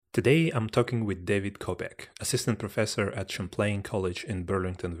Today I'm talking with David Kopeck, assistant professor at Champlain College in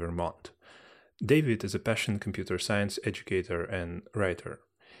Burlington, Vermont. David is a passionate computer science educator and writer.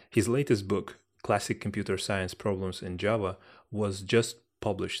 His latest book, Classic Computer Science Problems in Java, was just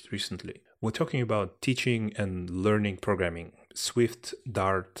published recently. We're talking about teaching and learning programming, Swift,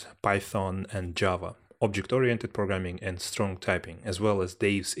 Dart, Python, and Java, object-oriented programming, and strong typing, as well as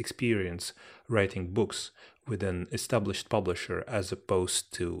Dave's experience writing books with an established publisher as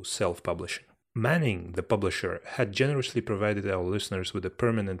opposed to self-publishing. Manning, the publisher, had generously provided our listeners with a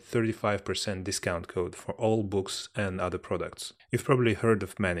permanent 35% discount code for all books and other products. You've probably heard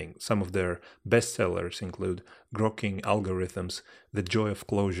of Manning. Some of their bestsellers include Grokking Algorithms, The Joy of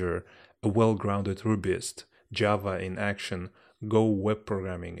Closure, A Well-Grounded Rubyist, Java in Action, Go Web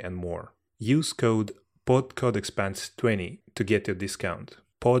Programming, and more. Use code PODCODEXPANDS20 to get your discount.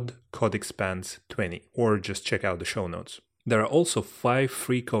 PODCODEXPANDS20, or just check out the show notes. There are also 5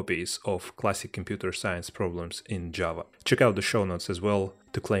 free copies of Classic Computer Science Problems in Java. Check out the show notes as well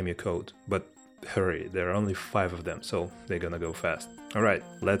to claim your code, but hurry, there are only 5 of them, so they're gonna go fast. Alright,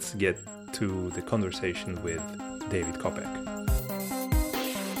 let's get to the conversation with David Kopeck.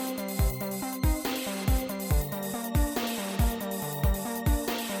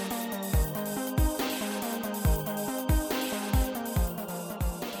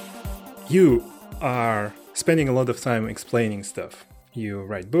 You are spending a lot of time explaining stuff. You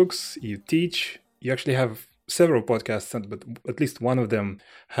write books, you teach, you actually have several podcasts, but at least one of them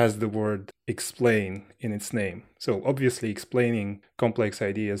has the word explain in its name. So obviously explaining complex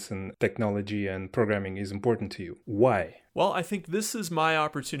ideas and technology and programming is important to you. Why? Well, I think this is my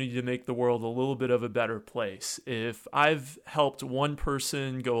opportunity to make the world a little bit of a better place. If I've helped one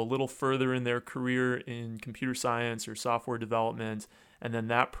person go a little further in their career in computer science or software development, and then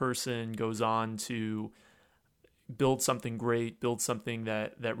that person goes on to build something great, build something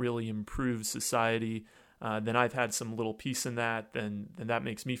that really improves society, then I've had some little piece in that, then that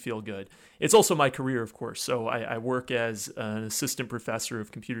makes me feel good. It's also my career, of course. So I work as an assistant professor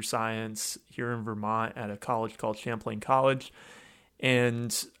of computer science here in Vermont at a college called Champlain College.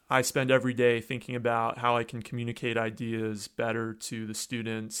 And I spend every day thinking about how I can communicate ideas better to the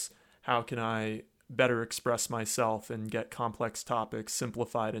students. How can I better express myself and get complex topics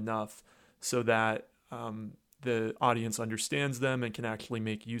simplified enough so that the audience understands them and can actually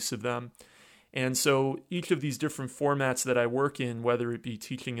make use of them. And so each of these different formats that I work in, whether it be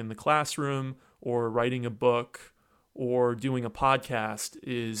teaching in the classroom or writing a book or doing a podcast,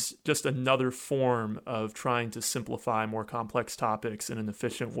 is just another form of trying to simplify more complex topics in an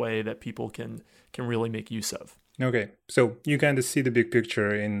efficient way that people can really make use of. Okay, so you kind of see the big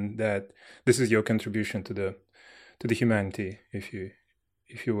picture in that this is your contribution to the humanity, if you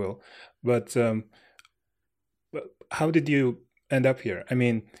will. But how did you end up here? I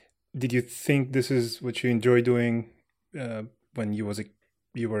mean, did you think this is what you enjoy doing when you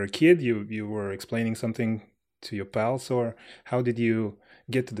were a kid? You were explaining something to your pals, or how did you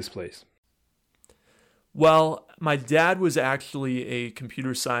get to this place? Well, my dad was actually a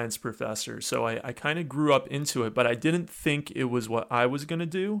computer science professor, so I kind of grew up into it, but I didn't think it was what I was going to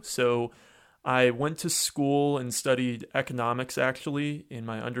do. So I went to school and studied economics, actually, in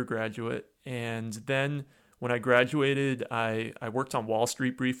my undergraduate. And then when I graduated, I worked on Wall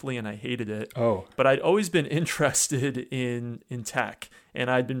Street briefly, and I hated it. Oh. But I'd always been interested in tech,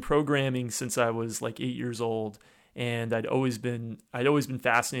 and I'd been programming since I was like 8 years old. And I'd always been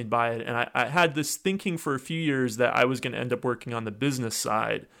fascinated by it. And I had this thinking for a few years that I was going to end up working on the business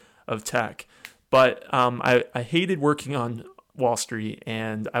side of tech. But I hated working on Wall Street,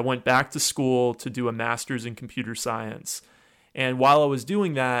 and I went back to school to do a master's in computer science. And while I was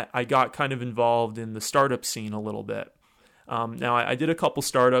doing that, I got kind of involved in the startup scene a little bit. Now, I did a couple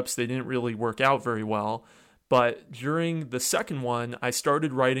startups. They didn't really work out very well. But during the second one, I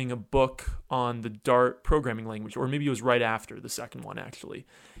started writing a book on the Dart programming language, or maybe it was right after the second one, actually.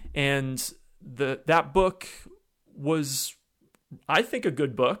 And that book was, I think, a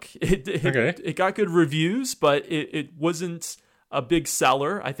good book. It got good reviews, but it wasn't a big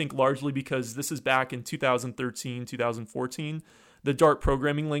seller, I think largely because this is back in 2013, 2014. The Dart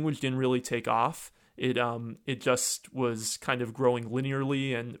programming language didn't really take off. It just was kind of growing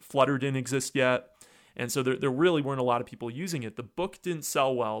linearly, and Flutter didn't exist yet. And so there really weren't a lot of people using it. The book didn't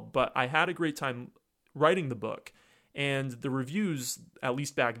sell well, but I had a great time writing the book. And the reviews, at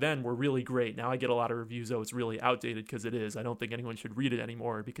least back then, were really great. Now I get a lot of reviews, though it's really outdated because it is. I don't think anyone should read it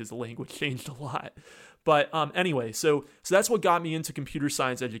anymore because the language changed a lot. But anyway, so that's what got me into computer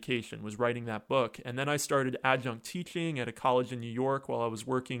science education, was writing that book. And then I started adjunct teaching at a college in New York while I was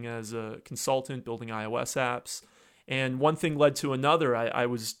working as a consultant building iOS apps. And one thing led to another. I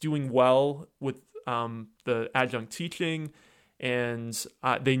was doing well with the adjunct teaching, and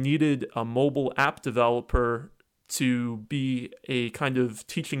they needed a mobile app developer to be a kind of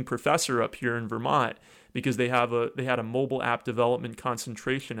teaching professor up here in Vermont, because they had a mobile app development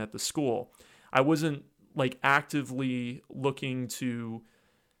concentration at the school. I wasn't like actively looking to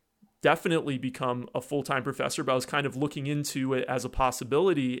definitely become a full-time professor, but I was kind of looking into it as a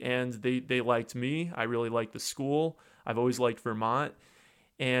possibility, and they liked me. I really liked the school. I've always liked Vermont.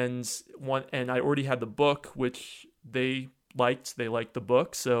 And I already had the book, which they liked. They liked the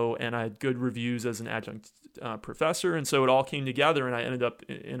book. And I had good reviews as an adjunct professor. And so it all came together, and I ended up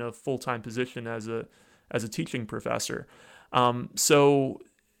in a full-time position as a teaching professor. So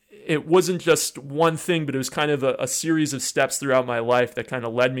it wasn't just one thing, but it was kind of a series of steps throughout my life that kind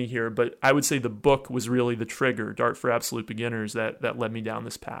of led me here. But I would say the book was really the trigger, Dart for Absolute Beginners, that led me down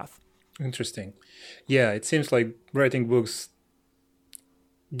this path. Interesting. Yeah, it seems like writing books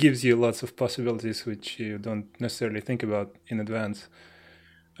gives you lots of possibilities which you don't necessarily think about in advance.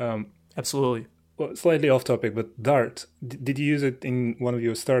 Absolutely. Well, slightly off topic, but Dart, did you use it in one of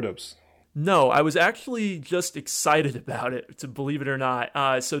your startups? No, I was actually just excited about it, to believe it or not.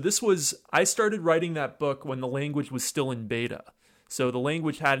 I started writing that book when the language was still in beta. So the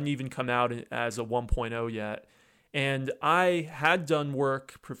language hadn't even come out as a 1.0 yet. And I had done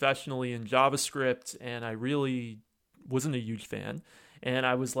work professionally in JavaScript, and I really wasn't a huge fan. And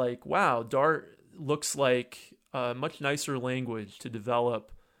I was like, wow, Dart looks like a much nicer language to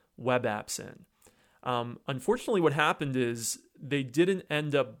develop web apps in. Unfortunately, what happened is they didn't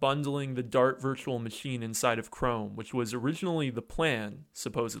end up bundling the Dart virtual machine inside of Chrome, which was originally the plan,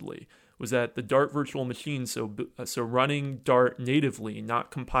 supposedly, was that the Dart virtual machine, so running Dart natively, not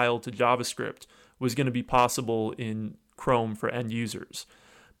compiled to JavaScript, was going to be possible in Chrome for end users.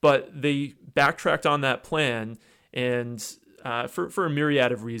 But they backtracked on that plan, and for a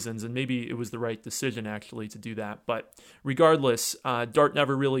myriad of reasons, and maybe it was the right decision actually to do that. But regardless, Dart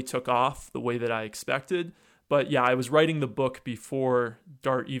never really took off the way that I expected. But yeah, I was writing the book before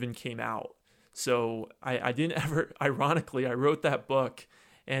Dart even came out. So I didn't ever, ironically, I wrote that book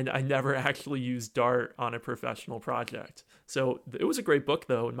and I never actually used Dart on a professional project. So it was a great book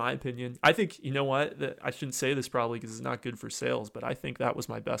though, in my opinion. I think, you know what, I shouldn't say this probably because it's not good for sales, but I think that was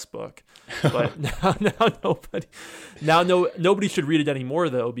my best book. But nobody should read it anymore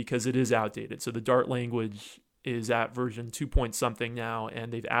though, because it is outdated. So the Dart language is at version 2 point something now,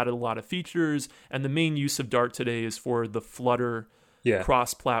 and they've added a lot of features. And the main use of Dart today is for the Flutter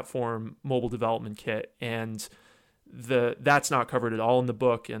cross-platform mobile development kit. And that's not covered at all in the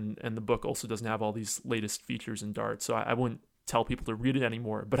book, and the book also doesn't have all these latest features in Dart. So I wouldn't tell people to read it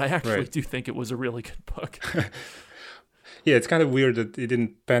anymore, but I actually do think it was a really good book. Yeah, it's kind of weird that it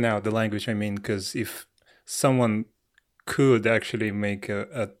didn't pan out, the language, I mean, because if someone could actually make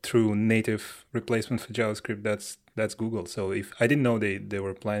a true native replacement for JavaScript, that's Google. So if I didn't know they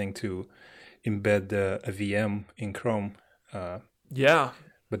were planning to embed a VM in Chrome. But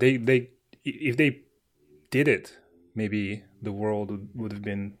they if they did it, maybe the world would have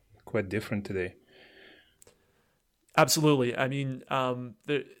been quite different today. Absolutely. I mean,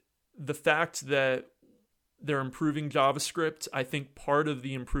 the fact that they're improving JavaScript, I think part of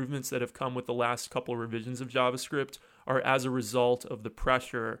the improvements that have come with the last couple of revisions of JavaScript are as a result of the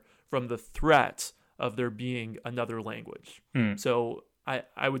pressure from the threat of there being another language. So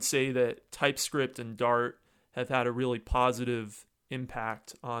I would say that TypeScript and Dart have had a really positive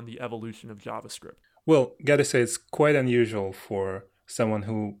impact on the evolution of JavaScript. Well, gotta say, it's quite unusual for someone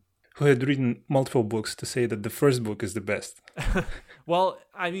who had written multiple books to say that the first book is the best. Well,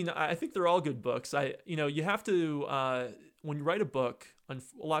 I mean, I think they're all good books. You have to, when you write a book, a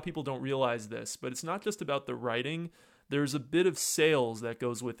lot of people don't realize this, but it's not just about the writing. There's a bit of sales that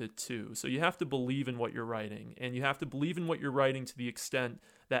goes with it too. So you have to believe in what you're writing, and you have to believe in what you're writing to the extent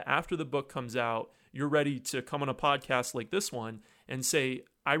that after the book comes out, you're ready to come on a podcast like this one and say,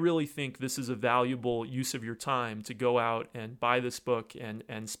 I really think this is a valuable use of your time to go out and buy this book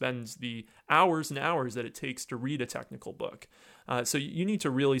and spend the hours and hours that it takes to read a technical book. So you need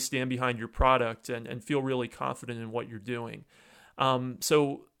to really stand behind your product and feel really confident in what you're doing.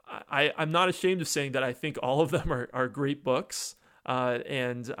 So I'm not ashamed of saying that I think all of them are great books.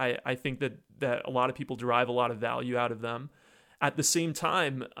 And I think that a lot of people derive a lot of value out of them. At the same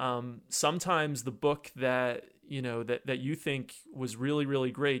time, sometimes the book that you think was really,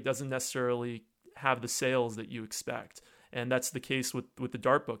 really great doesn't necessarily have the sales that you expect. And that's the case with the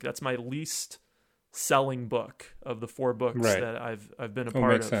Dart book. That's my least selling book of the 4 books Right. that I've been a Oh,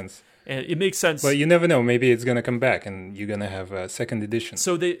 part makes of. sense. And it makes sense. But you never know. Maybe it's gonna come back, and you're gonna have a second edition.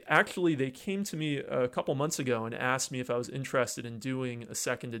 So they came to me a couple months ago and asked me if I was interested in doing a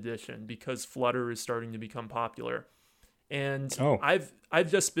second edition because Flutter is starting to become popular. And Oh. I've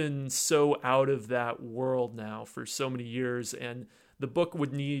just been so out of that world now for so many years, and the book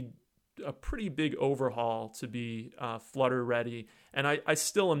would need a pretty big overhaul to be Flutter ready. And I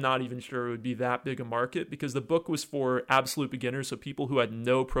still am not even sure it would be that big a market because the book was for absolute beginners, so people who had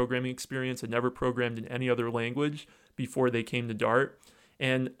no programming experience, had never programmed in any other language before they came to Dart.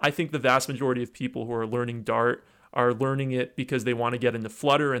 And I think the vast majority of people who are learning Dart are learning it because they want to get into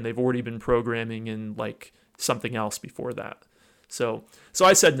Flutter and they've already been programming in like something else before that. So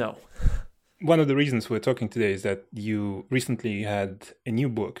I said no. One of the reasons we're talking today is that you recently had a new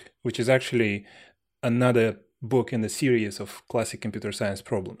book, which is actually another book in the series of classic computer science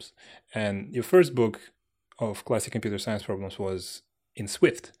problems. And your first book of classic computer science problems was in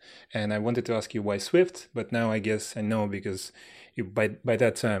Swift. And I wanted to ask you why Swift, but now I guess I know because you by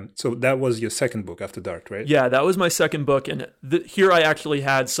that time. So that was your second book after Dart, right? Yeah, that was my second book. And here I actually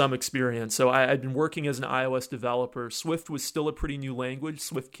had some experience. So I'd been working as an iOS developer. Swift was still a pretty new language.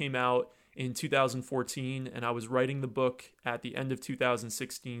 Swift came out in 2014, and I was writing the book at the end of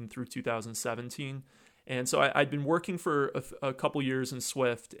 2016 through 2017. And so I'd been working for a couple years in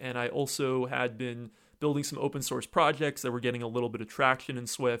Swift, and I also had been building some open source projects that were getting a little bit of traction in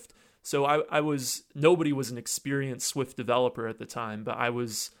Swift. So nobody was an experienced Swift developer at the time, but I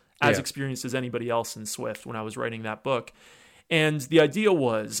was as experienced as anybody else in Swift when I was writing that book. And the idea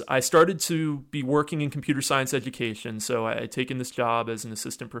was I started to be working in computer science education. So I had taken this job as an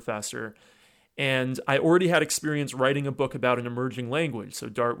assistant professor. And I already had experience writing a book about an emerging language. So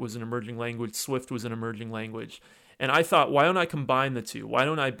Dart was an emerging language, Swift was an emerging language. And I thought, why don't I combine the two? Why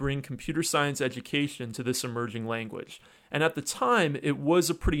don't I bring computer science education to this emerging language? And at the time, it was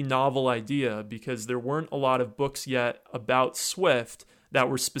a pretty novel idea because there weren't a lot of books yet about Swift that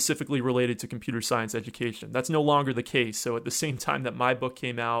were specifically related to computer science education. That's no longer the case. So at the same time that my book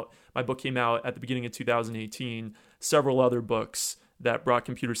came out at the beginning of 2018, several other books that brought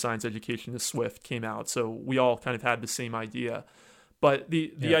computer science education to Swift came out. So we all kind of had the same idea. But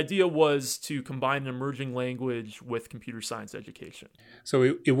the idea was to combine an emerging language with computer science education.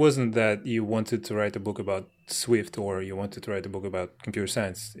 So it wasn't that you wanted to write a book about Swift or you wanted to write a book about computer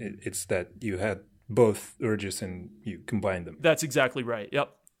science. It's that you had both urges and you combined them. That's exactly right.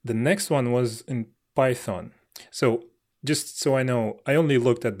 Yep. The next one was in Python. So just so I know, I only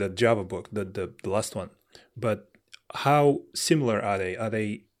looked at the Java book, the last one. But how similar are they? Are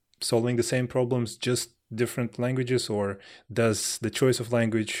they solving the same problems, just different languages, or does the choice of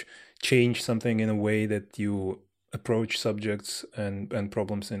language change something in a way that you approach subjects and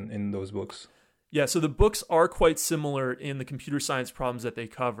problems in those books? Yeah, so the books are quite similar in the computer science problems that they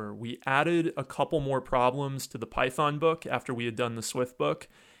cover. We added a couple more problems to the Python book after we had done the Swift book,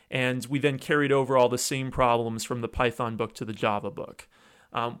 and we then carried over all the same problems from the Python book to the Java book.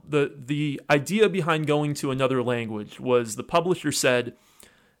 The idea behind going to another language was the publisher said,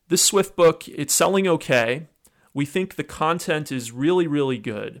 this Swift book, it's selling okay. We think the content is really, really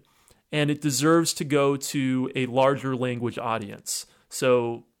good, and it deserves to go to a larger language audience.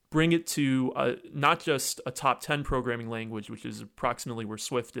 So bring it to not just a top 10 programming language, which is approximately where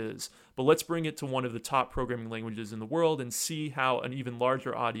Swift is, but let's bring it to one of the top programming languages in the world and see how an even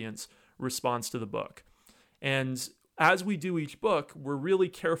larger audience responds to the book. And as we do each book, we're really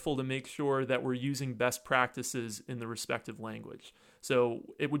careful to make sure that we're using best practices in the respective language. So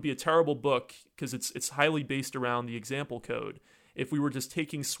it would be a terrible book because it's highly based around the example code. If we were just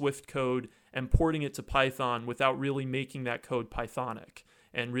taking Swift code and porting it to Python without really making that code Pythonic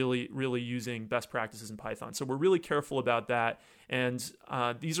and really, really using best practices in Python. So we're really careful about that. And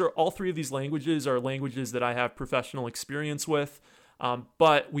all three of these languages are languages that I have professional experience with.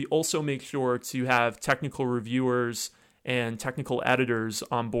 But we also make sure to have technical reviewers and technical editors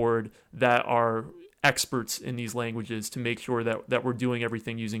on board that are experts in these languages to make sure that we're doing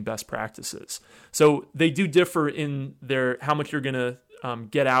everything using best practices. So they do differ in how much you're going to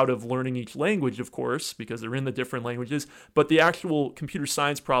get out of learning each language, of course, because they're in the different languages, but the actual computer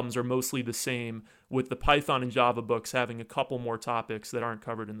science problems are mostly the same, with the Python and Java books having a couple more topics that aren't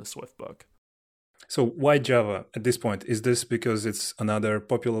covered in the Swift book. So why Java at this point? Is this because it's another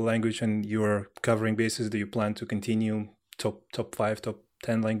popular language and you're covering bases? Do you plan to continue top 5, top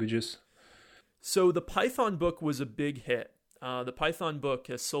 10 languages? So the Python book was a big hit. The Python book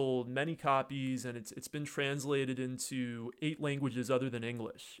has sold many copies, and it's been translated into 8 languages other than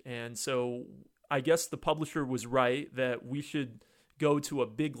English. And so I guess the publisher was right that we should go to a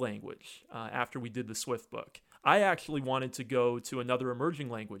big language after we did the Swift book. I actually wanted to go to another emerging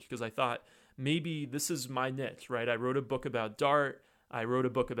language because I thought maybe this is my niche, right? I wrote a book about Dart. I wrote a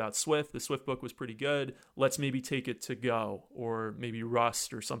book about Swift. The Swift book was pretty good. Let's maybe take it to Go or maybe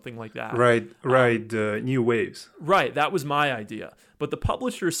Rust or something like that. Right. New waves. Right. That was my idea. But the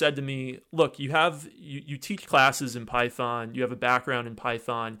publisher said to me, look, you teach classes in Python. You have a background in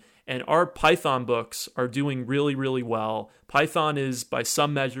Python. And our Python books are doing really, really well. Python is, by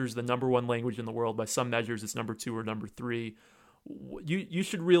some measures, the number one language in the world. By some measures, it's number 2 or number 3. You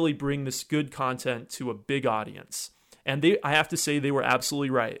should really bring this good content to a big audience. And I have to say they were absolutely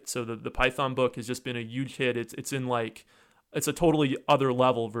right. So the Python book has just been a huge hit. It's a totally other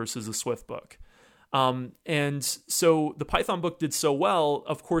level versus the Swift book. And so the Python book did so well.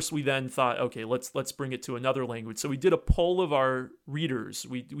 Of course, we then thought, okay, let's bring it to another language. So we did a poll of our readers.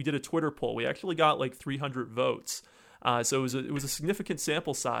 We did a Twitter poll. We actually got like 300 votes. So it was a significant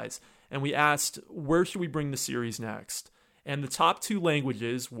sample size. And we asked, where should we bring the series next? And the top 2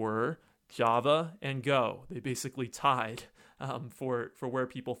 languages were Java and Go. They basically tied for where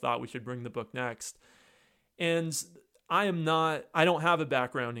people thought we should bring the book next. And I don't have a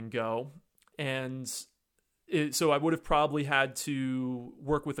background in Go. And so I would have probably had to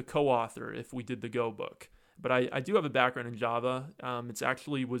work with a co-author if we did the Go book. But I do have a background in Java. It's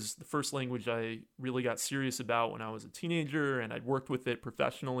actually was the first language I really got serious about when I was a teenager, and I'd worked with it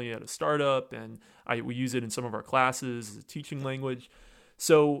professionally at a startup, and we use it in some of our classes as a teaching language.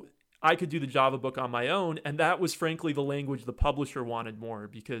 So I could do the Java book on my own, and that was frankly the language the publisher wanted more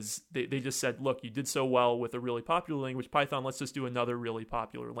because they just said, look, you did so well with a really popular language, Python, let's just do another really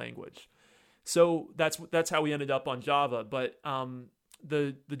popular language. So that's how we ended up on Java. But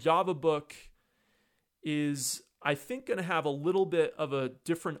the Java book is, I think, going to have a little bit of a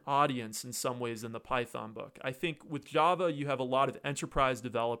different audience in some ways than the Python book. I think with Java, you have a lot of enterprise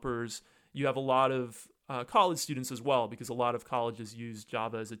developers. You have a lot of college students as well, because a lot of colleges use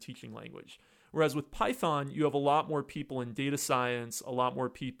Java as a teaching language. Whereas with Python, you have a lot more people in data science, a lot more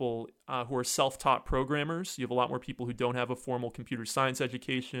people who are self-taught programmers. You have a lot more people who don't have a formal computer science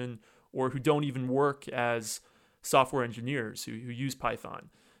education or who don't even work as software engineers who use Python.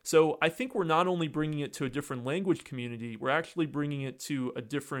 So I think we're not only bringing it to a different language community, we're actually bringing it to a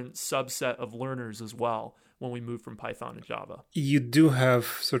different subset of learners as well when we move from Python to Java. You do have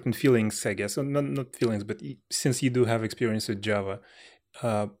certain feelings, I guess, not feelings, but since you do have experience with Java,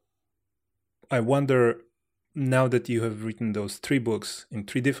 I wonder, now that you have written those 3 books in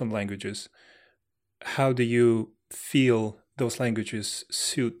 3 different languages, how do you feel those languages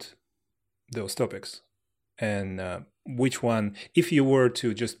suit those topics? And which one, if you were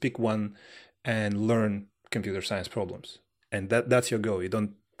to just pick one and learn computer science problems, and that's your goal, you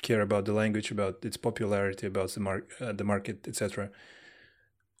don't care about the language, about its popularity, about the market, etc.,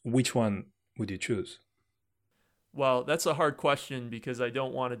 which one would you choose? Well, that's a hard question because I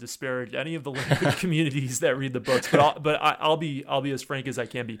don't want to disparage any of the language communities that read the books, but I'll be as frank as I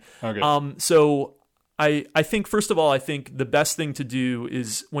can be. Okay. So I think, first of all, I think the best thing to do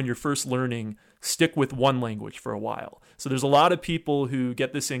is when you're first learning, stick with one language for a while. So there's a lot of people who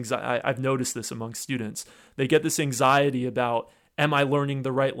get this anxiety. I've noticed this among students. They get this anxiety about, am I learning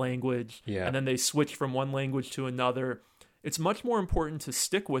the right language? Yeah. And then they switch from one language to another. It's much more important to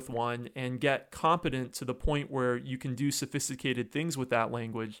stick with one and get competent to the point where you can do sophisticated things with that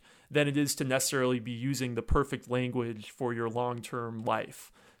language than it is to necessarily be using the perfect language for your long-term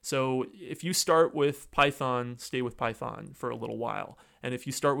life. So if you start with Python, stay with Python for a little while. And if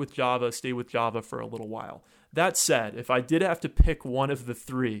you start with Java, stay with Java for a little while. That said, if I did have to pick one of the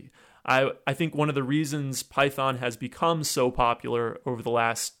 3, I think one of the reasons Python has become so popular over the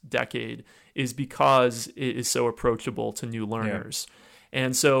last decade is because it is so approachable to new learners. Yeah.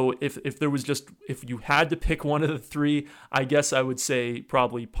 And so if you had to pick one of the 3, I guess I would say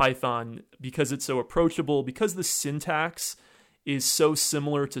probably Python, because it's so approachable, because the syntax is so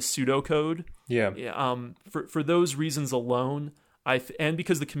similar to pseudocode. Yeah. For those reasons alone, and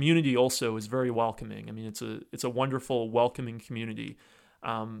because the community also is very welcoming. I mean, it's a wonderful, welcoming community.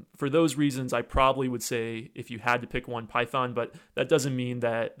 For those reasons, I probably would say if you had to pick one, Python, but that doesn't mean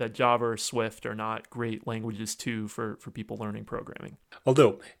that Java or Swift are not great languages too for people learning programming.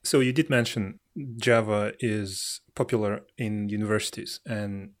 Although, so you did mention Java is popular in universities,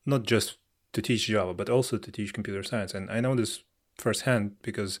 and not just to teach Java, but also to teach computer science. And I know this firsthand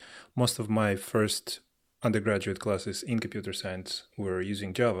because most of my first undergraduate classes in computer science were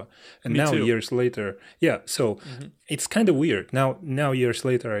using Java. And Me now too. years later, it's kind of weird. Now years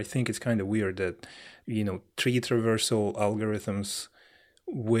later, I think it's kind of weird that, tree traversal algorithms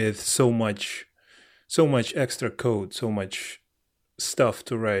with so much extra code, so much stuff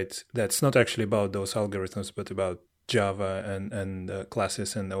to write that's not actually about those algorithms, but about Java and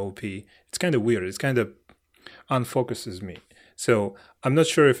classes and OOP. It's kind of weird. It's kind of unfocuses me. So I'm not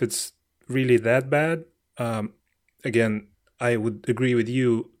sure if it's really that bad. Again, I would agree with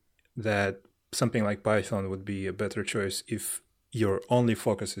you that something like Python would be a better choice if your only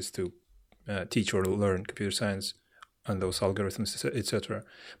focus is to teach or learn computer science and those algorithms, etc.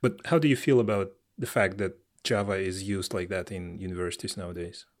 But how do you feel about the fact that Java is used like that in universities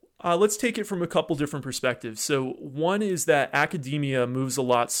nowadays? Let's take it from a couple different perspectives. So one is that academia moves a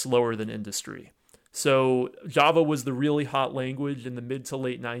lot slower than industry. So Java was the really hot language in the mid to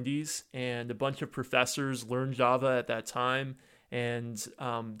late 90s, and a bunch of professors learned Java at that time, and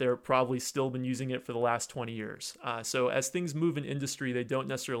they're probably still been using it for the last 20 years. So as things move in industry, they don't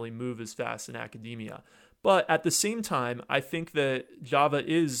necessarily move as fast in academia. But at the same time, I think that Java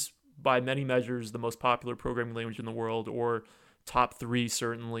is, by many measures, the most popular programming language in the world, or top 3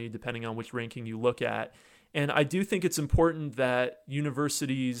 certainly, depending on which ranking you look at. And I do think it's important that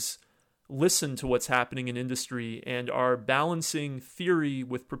universities listen to what's happening in industry and are balancing theory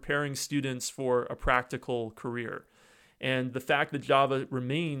with preparing students for a practical career. And the fact that Java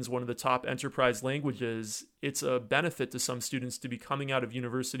remains one of the top enterprise languages, it's a benefit to some students to be coming out of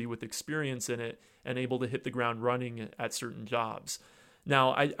university with experience in it and able to hit the ground running at certain jobs.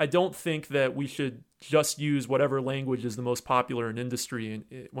 Now, I don't think that we should just use whatever language is the most popular in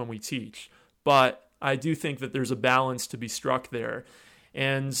industry when we teach, but I do think that there's a balance to be struck there.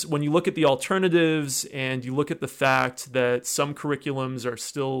 And when you look at the alternatives and you look at the fact that some curriculums are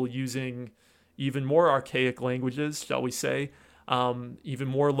still using even more archaic languages, shall we say, even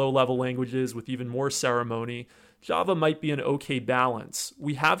more low-level languages with even more ceremony, Java might be an okay balance.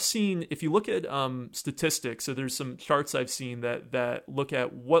 We have seen, if you look at statistics, so there's some charts I've seen that look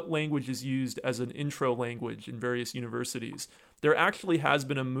at what language is used as an intro language in various universities. There actually has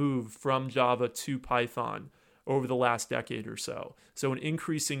been a move from Java to Python over the last decade or so. So an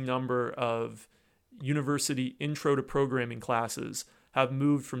increasing number of university intro to programming classes have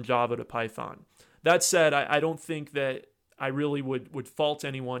moved from Java to Python. That said, I don't think that I really would fault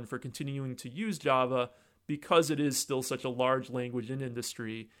anyone for continuing to use Java, because it is still such a large language in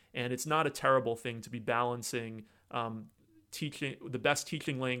industry, and it's not a terrible thing to be balancing teaching the best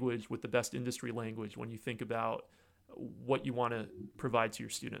teaching language with the best industry language when you think about what you want to provide to your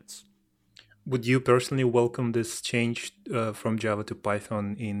students. Would you personally welcome this change from Java to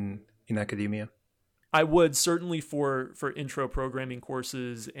Python in academia? I would, certainly for intro programming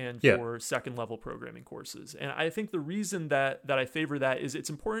courses and for second level programming courses. And I think the reason that I favor that is it's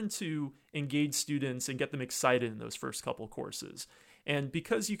important to engage students and get them excited in those first couple courses. And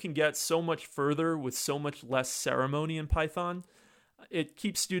because you can get so much further with so much less ceremony in Python, it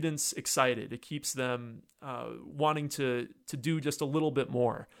keeps students excited. It keeps them wanting to do just a little bit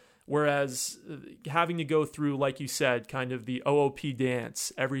more. Whereas having to go through, like you said, kind of the OOP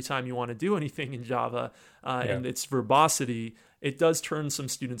dance every time you want to do anything in Java and its verbosity, it does turn some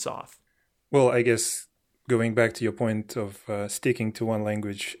students off. Well, I guess going back to your point of sticking to one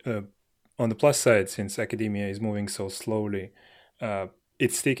language, on the plus side, since academia is moving so slowly,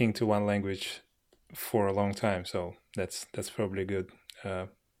 it's sticking to one language for a long time. So that's probably good.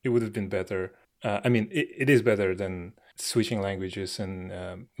 It would have been better. It is better than switching languages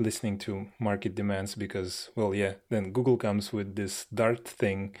and listening to market demands because, then Google comes with this Dart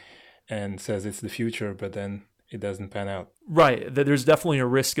thing and says it's the future, but then it doesn't pan out. Right. There's definitely a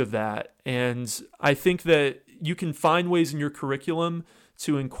risk of that. And I think that you can find ways in your curriculum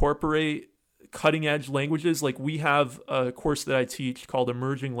to incorporate cutting edge languages. Like we have a course that I teach called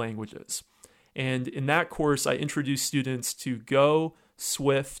Emerging Languages. And in that course, I introduce students to Go,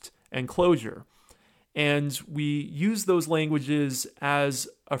 Swift, and Clojure. And we use those languages as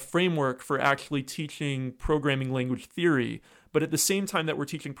a framework for actually teaching programming language theory. But at the same time that we're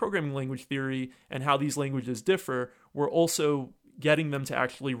teaching programming language theory and how these languages differ, we're also getting them to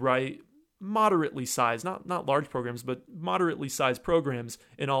actually write moderately sized, not large programs, but moderately sized programs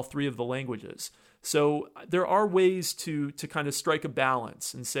in all 3 of the languages. So there are ways to kind of strike a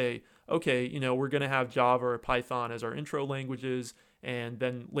balance and say, okay, we're going to have Java or Python as our intro languages, and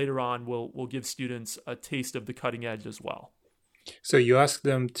then later on we'll give students a taste of the cutting edge as well. So you ask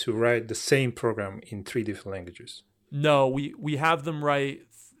them to write the same program in 3 different languages? No, we have them write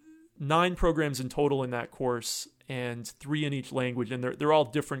 9 programs in total in that course, and 3 in each language, and they're all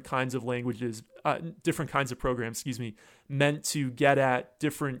different kinds of languages, different kinds of programs, meant to get at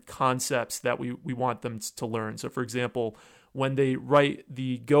different concepts that we want them to learn. So for example, when they write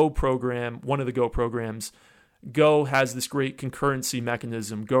the Go program, one of the Go programs, Go has this great concurrency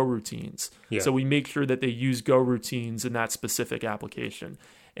mechanism, Go routines. Yeah. So we make sure that they use Go routines in that specific application.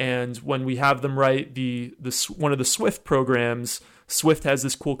 And when we have them write one of the Swift programs, Swift has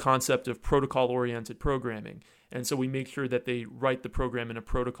this cool concept of protocol-oriented programming. And so we make sure that they write the program in a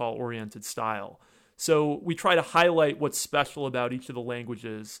protocol-oriented style. So we try to highlight what's special about each of the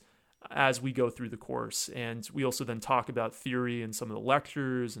languages as we go through the course. And we also then talk about theory and some of the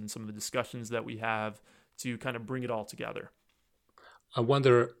lectures and some of the discussions that we have to kind of bring it all together. I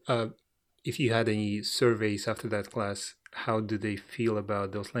wonder if you had any surveys after that class, how do they feel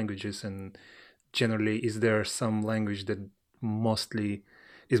about those languages? And generally, is there some language that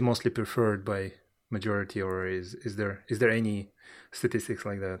is mostly preferred by majority, or is there any statistics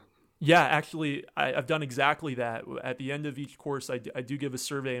like that? Yeah, actually, I've done exactly that. At the end of each course, I do give a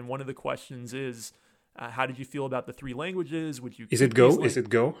survey, and one of the questions is, how did you feel about the three languages? Would you? Is it Go? Is it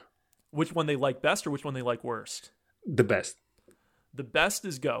Go? Which one they like best, or which one they like worst? The best. The best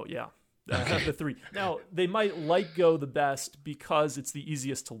is Go, yeah. Okay. The three. Now, they might like Go the best because it's the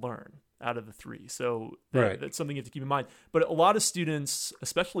easiest to learn out of the three. So that's something you have to keep in mind. But a lot of students,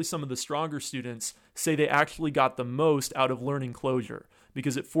 especially some of the stronger students, say they actually got the most out of learning Clojure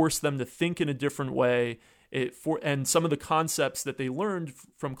because it forced them to think in a different way. And some of the concepts that they learned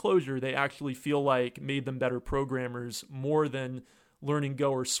from Clojure, they actually feel like made them better programmers more than learning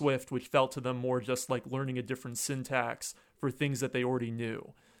Go or Swift, which felt to them more just like learning a different syntax for things that they already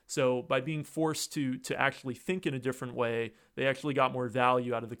knew. So by being forced to actually think in a different way, they actually got more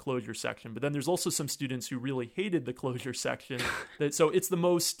value out of the Clojure section. But then there's also some students who really hated the Clojure section. So it's the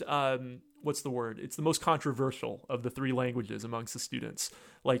most, It's the most controversial of the three languages amongst the students.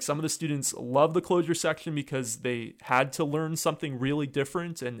 Like some of the students love the Clojure section because they had to learn something really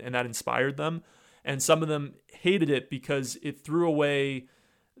different and that inspired them. And some of them hated it because it threw away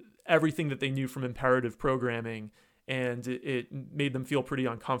everything that they knew from imperative programming. And it made them feel pretty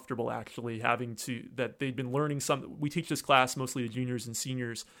uncomfortable, actually, that they'd been learning we teach this class mostly to juniors and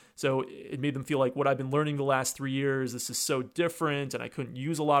seniors. So it made them feel like what I've been learning the last 3 years, this is so different, and I couldn't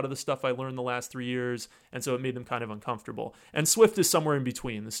use a lot of the stuff I learned the last 3 years. And so it made them kind of uncomfortable. And Swift is somewhere in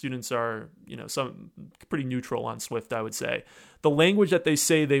between. The students are, some pretty neutral on Swift, I would say. The language that they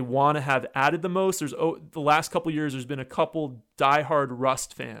say they want to have added the most, the last couple of years, there's been a couple diehard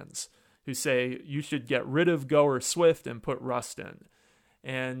Rust fans who say you should get rid of Go or Swift and put Rust in.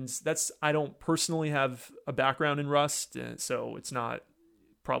 And I don't personally have a background in Rust, so it's not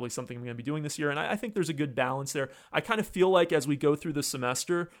probably something I'm going to be doing this year. And I think there's a good balance there. I kind of feel like as we go through the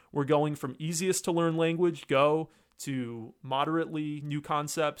semester, we're going from easiest to learn language, Go, to moderately new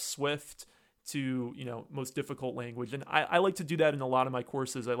concepts, Swift, to most difficult language. And I like to do that in a lot of my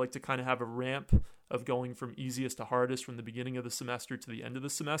courses. I like to kind of have a ramp of going from easiest to hardest from the beginning of the semester to the end of the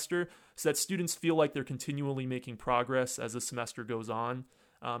semester, so that students feel like they're continually making progress as the semester goes on.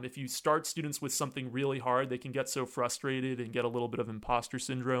 If you start students with something really hard, they can get so frustrated and get a little bit of imposter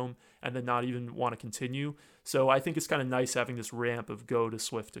syndrome and then not even want to continue. So I think it's kind of nice having this ramp of Go to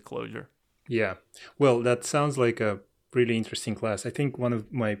Swift to Clojure. Yeah. Well, that sounds like a really interesting class. I think one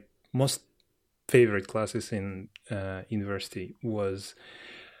of my most favorite classes in university was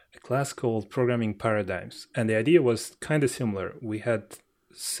a class called Programming Paradigms. And the idea was kind of similar. We had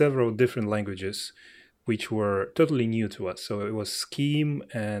several different languages which were totally new to us. So it was Scheme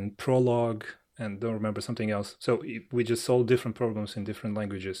and Prolog and don't remember something else. So we just solved different problems in different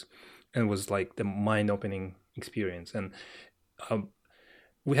languages and it was like the mind-opening experience. And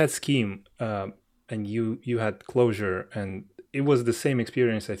we had Scheme and you had Clojure, and it was the same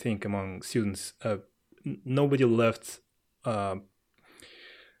experience, I think, among students. Nobody left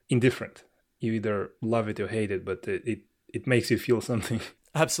indifferent. You either love it or hate it, but it makes you feel something.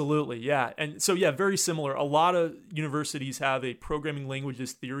 Absolutely, yeah. And so, yeah, very similar. A lot of universities have a programming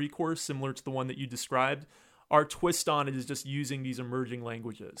languages theory course similar to the one that you described. Our twist on it is just using these emerging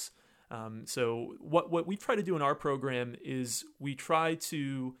languages. So what we try to do in our program is we try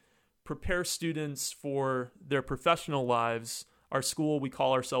to prepare students for their professional lives. Our school, we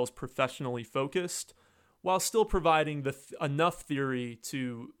call ourselves professionally focused, while still providing enough theory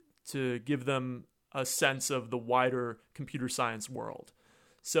to give them a sense of the wider computer science world.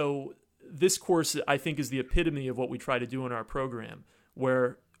 So this course, I think, is the epitome of what we try to do in our program,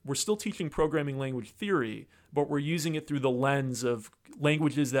 where we're still teaching programming language theory, but we're using it through the lens of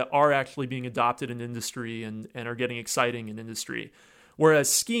languages that are actually being adopted in industry and are getting exciting in industry.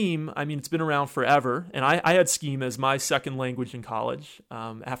 Whereas Scheme, it's been around forever, and I had Scheme as my second language in college.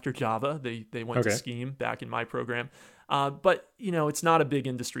 After Java, they went to Scheme back in my program. But, it's not a big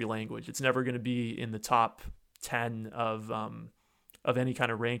industry language. It's never going to be in the top 10 of of any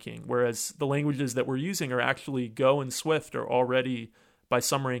kind of ranking, whereas the languages that we're using are actually Go and Swift are already, by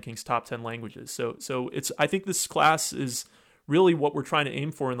some rankings, top 10 languages. So it's, I think this class is really what we're trying to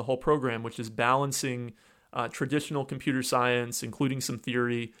aim for in the whole program, which is balancing traditional computer science, including some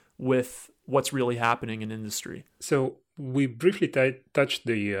theory, with what's really happening in industry. So we briefly touched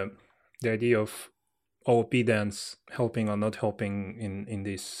the idea of OOP dance helping or not helping in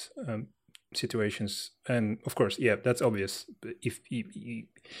these situations, and of course, yeah, that's obvious. If you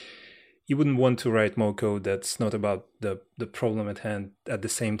wouldn't want to write more code that's not about the problem at hand. At the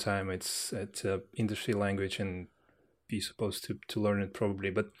same time, it's industry language and be supposed to learn it probably.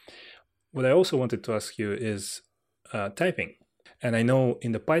 But what I also wanted to ask you is typing. And I know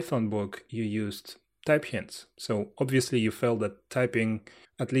in the Python book you used type hints. So obviously you felt that typing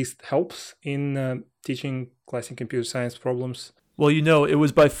at least helps in teaching classic computer science problems. Well, it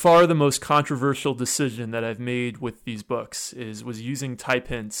was by far the most controversial decision that I've made with these books was using type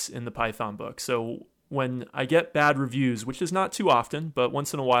hints in the Python book. So when I get bad reviews, which is not too often, but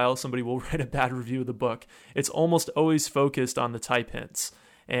once in a while somebody will write a bad review of the book, it's almost always focused on the type hints.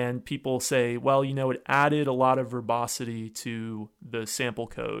 And people say, well, it added a lot of verbosity to the sample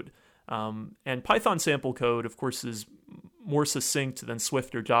code. And Python sample code, of course, is more succinct than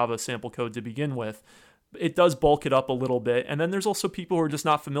Swift or Java sample code to begin with. It does bulk it up a little bit. And then there's also people who are just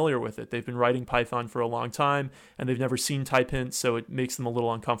not familiar with it. They've been writing Python for a long time and they've never seen type hints, so it makes them a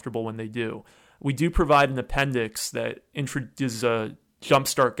little uncomfortable when they do. We do provide an appendix that introduces a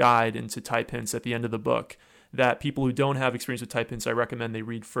jumpstart guide into type hints at the end of the book that people who don't have experience with type hints, I recommend they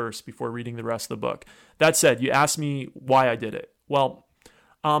read first before reading the rest of the book. That said, you asked me why I did it. Well,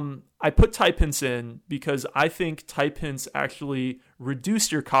 I put type hints in because I think type hints actually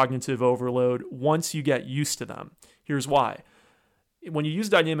reduce your cognitive overload once you get used to them. Here's why. When you use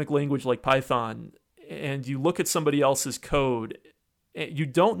dynamic language like Python and you look at somebody else's code, you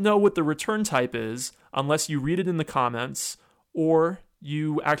don't know what the return type is unless you read it in the comments or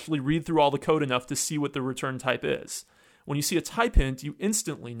you actually read through all the code enough to see what the return type is. When you see a type hint, you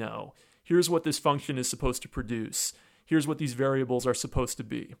instantly know, here's what this function is supposed to produce. Here's what these variables are supposed to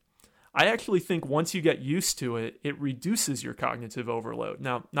be. I actually think once you get used to it, it reduces your cognitive overload.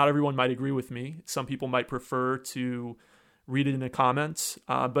 Now, not everyone might agree with me. Some people might prefer to read it in the comments,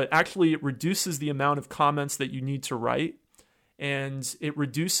 but actually it reduces the amount of comments that you need to write, and it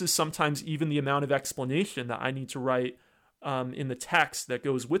reduces sometimes even the amount of explanation that I need to write in the text that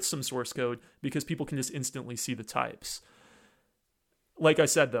goes with some source code because people can just instantly see the types. Like I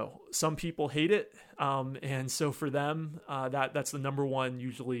said, though, some people hate it, and so for them, that's the number one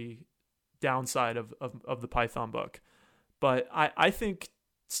usually downside of the Python book. But I think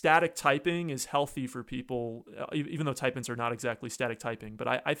static typing is healthy for people, even though type hints are not exactly static typing. But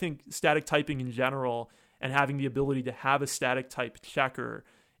I think static typing in general and having the ability to have a static type checker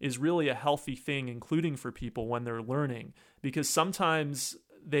is really a healthy thing, including for people when they're learning, because sometimes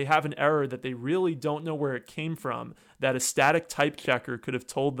they have an error that they really don't know where it came from, that a static type checker could have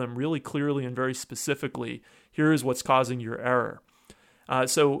told them really clearly and very specifically, here is what's causing your error.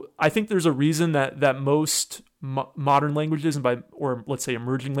 So I think there's a reason that most modern languages, or let's say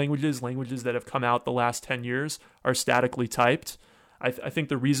emerging languages that have come out the last 10 years, are statically typed. I think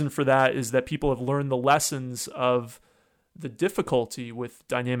the reason for that is that people have learned the lessons of the difficulty with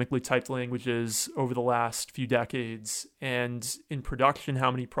dynamically typed languages over the last few decades, and in production,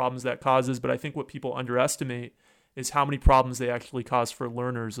 how many problems that causes. But I think what people underestimate is how many problems they actually cause for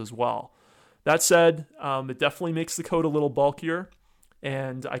learners as well. That said, it definitely makes the code a little bulkier,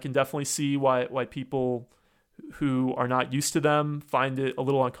 and I can definitely see why people who are not used to them find it a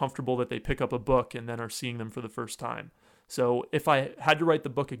little uncomfortable that they pick up a book and then are seeing them for the first time. So if I had to write the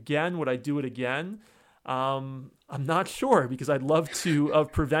book again, would I do it again? I'm not sure, because I'd love to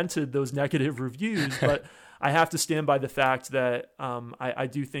have prevented those negative reviews, but I have to stand by the fact that I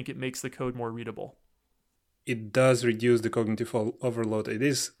do think it makes the code more readable. It does reduce the cognitive overload. It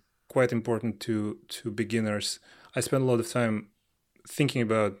is quite important to beginners. I spend a lot of time thinking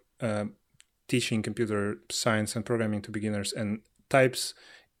about teaching computer science and programming to beginners, and types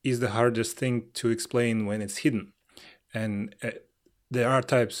is the hardest thing to explain when it's hidden. And there are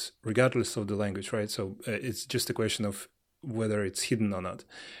types regardless of the language, right? So it's just a question of whether it's hidden or not.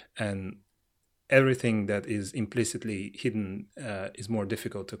 And everything that is implicitly hidden is more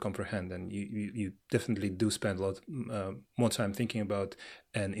difficult to comprehend. And you definitely do spend a lot more time thinking about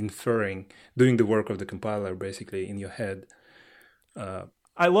and inferring, doing the work of the compiler basically in your head.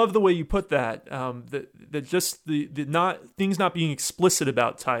 I love the way you put that. That just the things not being explicit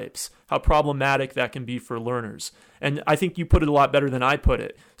about types, how problematic that can be for learners. And I think you put it a lot better than I put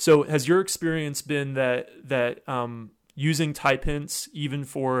it. So has your experience been that using type hints, even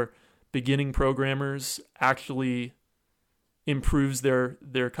for beginning programmers, actually improves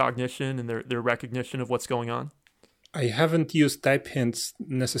their cognition and their recognition of what's going on? I haven't used type hints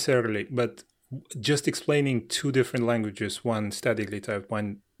necessarily, but just explaining two different languages, one statically typed,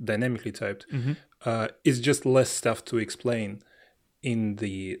 one dynamically typed, is just less stuff to explain in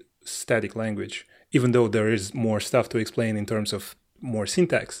the static language, even though there is more stuff to explain in terms of more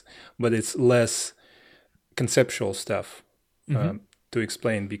syntax, but it's less conceptual stuff to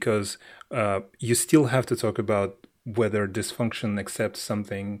explain, because you still have to talk about whether this function accepts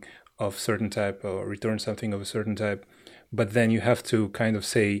something of certain type or returns something of a certain type. But then you have to kind of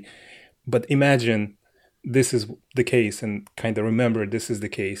say, but imagine this is the case, and kind of remember this is the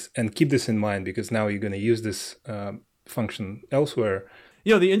case, and keep this in mind, because now you're going to use this function elsewhere.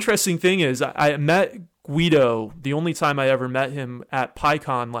 You know, the interesting thing is I met Guido the only time I ever met him at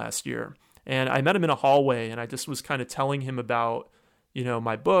PyCon last year. And I met him in a hallway, and I just was kind of telling him about, you know,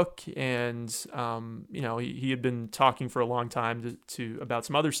 my book, and you know, he had been talking for a long time to about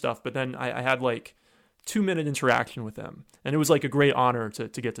some other stuff, but then I had like 2-minute interaction with him, and it was like a great honor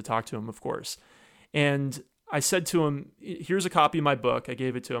to get to talk to him, of course. And I said to him, here's a copy of my book. I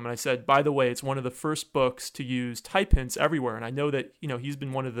gave it to him, and I said, by the way, it's one of the first books to use type hints everywhere, and I know that, you know, he's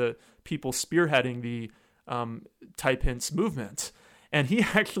been one of the people spearheading the type hints movement. And he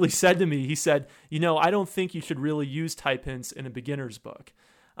actually said to me, he said, you know, I don't think you should really use type hints in a beginner's book.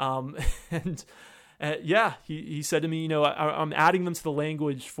 Yeah, he said to me, you know, I'm adding them to the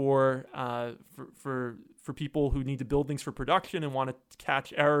language for people who need to build things for production and want to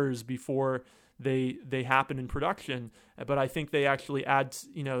catch errors before they happen in production. But I think they actually add,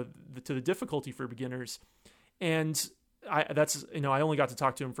 you know, to the difficulty for beginners. And I only got to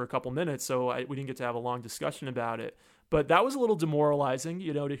talk to him for a couple minutes, so we didn't get to have a long discussion about it. But that was a little demoralizing,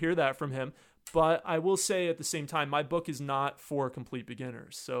 you know, to hear that from him. But I will say at the same time, my book is not for complete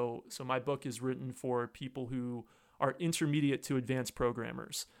beginners. So my book is written for people who are intermediate to advanced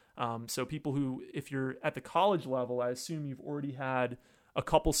programmers. So people who, if you're at the college level, I assume you've already had a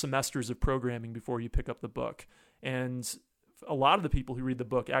couple semesters of programming before you pick up the book. And a lot of the people who read the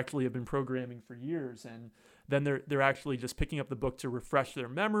book actually have been programming for years, and then they're actually just picking up the book to refresh their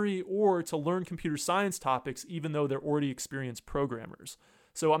memory or to learn computer science topics, even though they're already experienced programmers.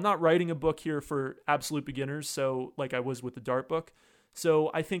 So I'm not writing a book here for absolute beginners, so like I was with the Dart book. So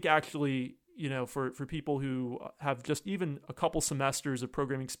I think actually, you know, for people who have just even a couple semesters of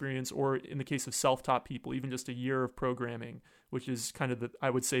programming experience, or in the case of self-taught people, even just a year of programming, which is kind of I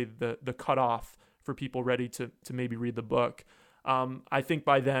would say the cutoff for people ready to maybe read the book. I think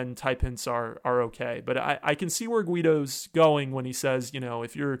by then type hints are okay, but I can see where Guido's going when he says, you know,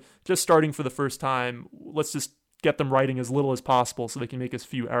 if you're just starting for the first time, let's just get them writing as little as possible so they can make as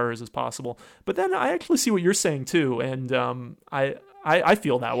few errors as possible. But then I actually see what you're saying too, and I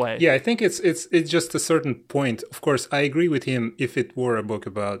feel that way. Yeah, I think it's just a certain point. Of course, I agree with him if it were a book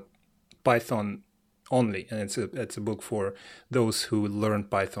about Python only, and it's a book for those who learn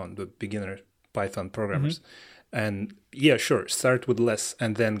Python, the beginner Python programmers. And yeah, sure, start with less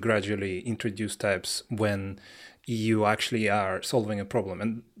and then gradually introduce types when you actually are solving a problem.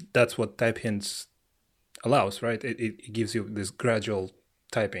 And that's what type hints allows, right? It gives you this gradual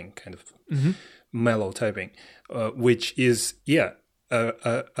typing, kind of mellow typing, which is,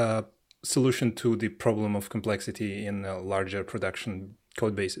 a solution to the problem of complexity in a larger production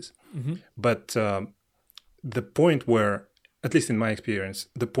code bases. But the point where, at least in my experience,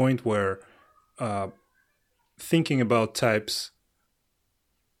 the point where thinking about types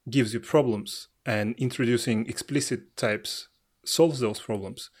gives you problems and introducing explicit types solves those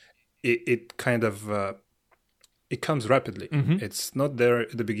problems, it kind of it comes rapidly. It's not there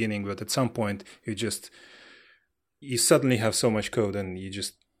at the beginning, but at some point you suddenly have so much code and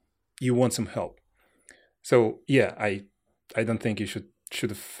you want some help. So yeah, I don't think you should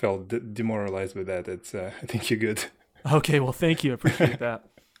have felt demoralized with that. It's I think you're good. Okay, well, thank you. I appreciate that.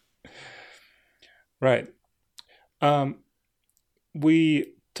 Right.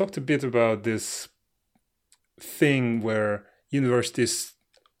 We talked a bit about this thing where universities,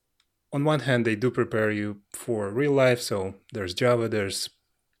 on one hand, they do prepare you for real life. So there's Java, there's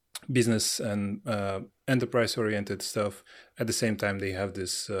business and enterprise-oriented stuff. At the same time, they have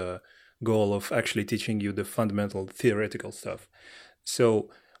this goal of actually teaching you the fundamental theoretical stuff.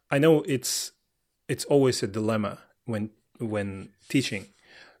 So I know it's always a dilemma when teaching.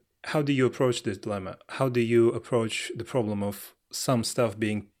 How do you approach this dilemma? How do you approach the problem of some stuff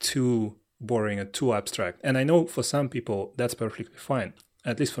being too boring and too abstract? And I know for some people that's perfectly fine.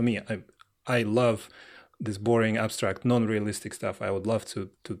 At least for me, I love this boring, abstract, non-realistic stuff. I would love to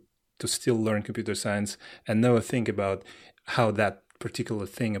to still learn computer science and never think about how that particular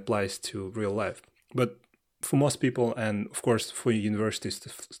thing applies to real life. But for most people, and of course for universities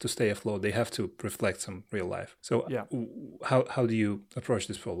to stay afloat, they have to reflect some real life. So yeah. How do you approach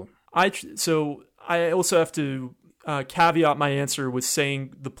this problem? So I also have to caveat my answer with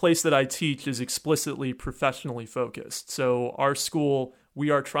saying the place that I teach is explicitly professionally focused. So our school, we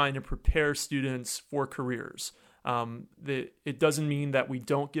are trying to prepare students for careers. It doesn't mean that we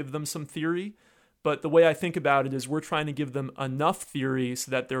don't give them some theory, but the way I think about it is we're trying to give them enough theory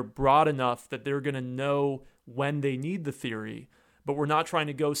so that they're broad enough that they're going to know when they need the theory, but we're not trying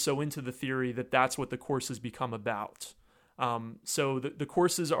to go so into the theory that that's what the courses become about. So the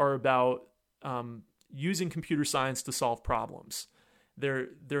courses are about using computer science to solve problems.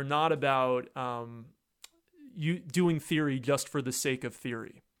 They're not about you doing theory just for the sake of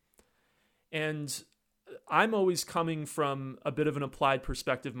theory. And I'm always coming from a bit of an applied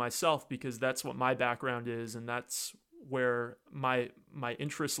perspective myself, because that's what my background is, and that's where my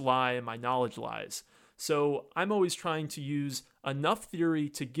interests lie and my knowledge lies. So I'm always trying to use enough theory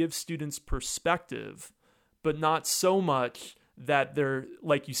to give students perspective, but not so much that they're,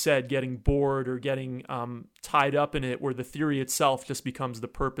 like you said, getting bored or getting tied up in it, where the theory itself just becomes the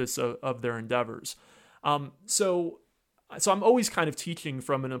purpose of their endeavors. So I'm always kind of teaching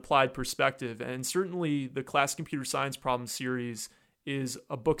from an applied perspective, and certainly the Class Computer Science Problem Series is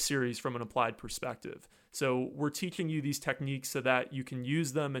a book series from an applied perspective. So we're teaching you these techniques so that you can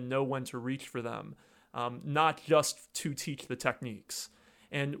use them and know when to reach for them, not just to teach the techniques.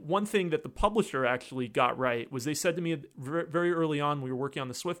 And one thing that the publisher actually got right was they said to me very early on when we were working on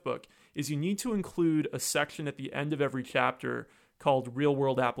the Swift book is you need to include a section at the end of every chapter called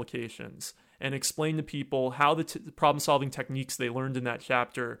real-world applications and explain to people how the problem-solving techniques they learned in that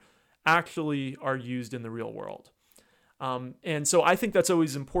chapter actually are used in the real world. And so I think that's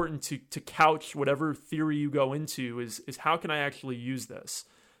always important to couch whatever theory you go into is how can I actually use this?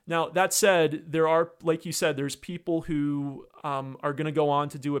 Now, that said, there are, like you said, there's people who are going to go on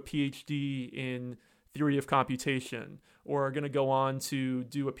to do a PhD in theory of computation, or are going to go on to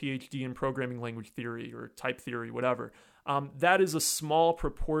do a PhD in programming language theory or type theory, whatever. That is a small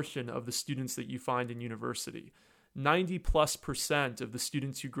proportion of the students that you find in university. 90+% of the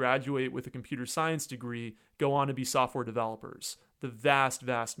students who graduate with a computer science degree go on to be software developers, the vast,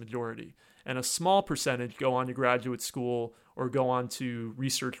 vast majority. And a small percentage go on to graduate school or go on to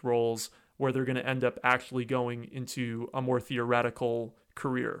research roles where they're going to end up actually going into a more theoretical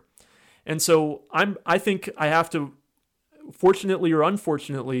career. And so I think I have to, fortunately or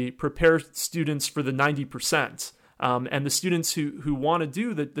unfortunately, prepare students for the 90%. And the students who want to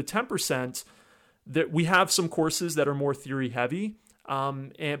do the 10%, that we have some courses that are more theory heavy,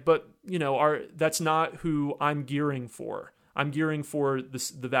 but that's not who I'm gearing for. I'm gearing for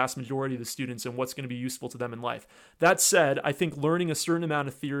the vast majority of the students and what's going to be useful to them in life. That said, I think learning a certain amount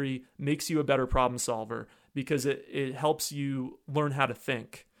of theory makes you a better problem solver because it helps you learn how to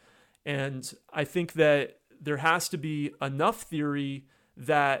think. And I think that there has to be enough theory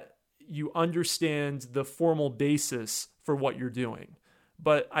that you understand the formal basis for what you're doing.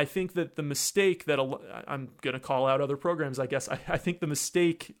 But I think that the mistake that I'm going to call out other programs, I guess. I think the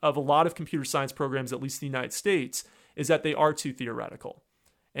mistake of a lot of computer science programs, at least in the United States, is that they are too theoretical.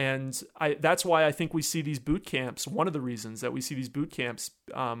 And that's why I think we see these boot camps, one of the reasons that we see these boot camps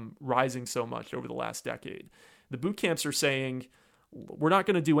rising so much over the last decade. The boot camps are saying, we're not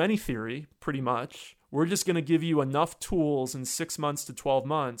going to do any theory, pretty much. We're just going to give you enough tools in 6 months to 12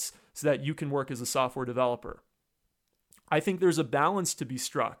 months so that you can work as a software developer. I think there's a balance to be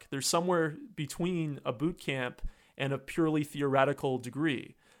struck. There's somewhere between a boot camp and a purely theoretical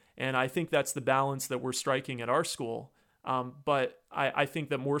degree. And I think that's the balance that we're striking at our school. But I think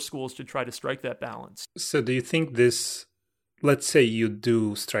that more schools should try to strike that balance. So do you think this, let's say you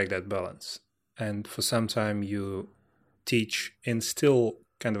do strike that balance, and for some time you teach in still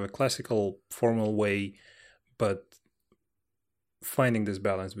kind of a classical, formal way, but finding this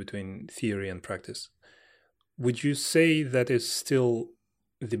balance between theory and practice, would you say that is still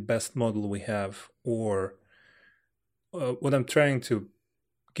the best model we have? Or what I'm trying to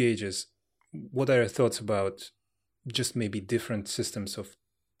gauge is, what are your thoughts about just maybe different systems of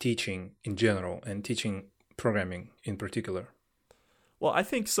teaching in general and teaching programming in particular? Well, I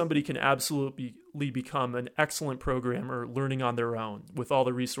think somebody can absolutely become an excellent programmer learning on their own with all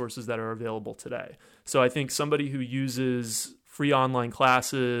the resources that are available today. So I think somebody who uses free online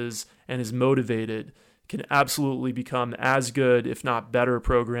classes and is motivated can absolutely become as good, if not better,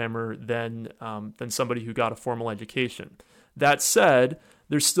 programmer than somebody who got a formal education. That said,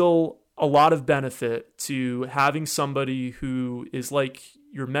 there's still a lot of benefit to having somebody who is like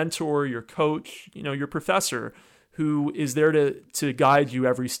your mentor, your coach, your professor, who is there to guide you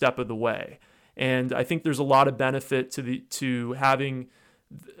every step of the way. And I think there's a lot of benefit to having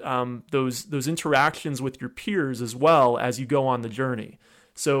those interactions with your peers as well as you go on the journey.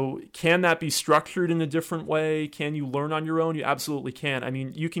 So can that be structured in a different way? Can you learn on your own? You absolutely can. I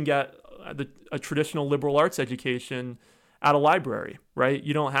mean, you can get a traditional liberal arts education at a library, right?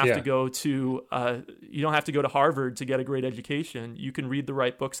 You don't have to go to Harvard to get a great education. You can read the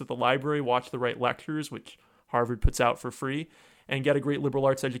right books at the library, watch the right lectures, which Harvard puts out for free, and get a great liberal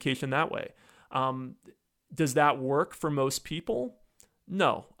arts education that way. Does that work for most people?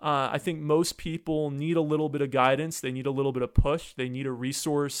 No. I think most people need a little bit of guidance. They need a little bit of push. They need a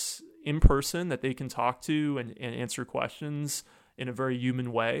resource in person that they can talk to and answer questions in a very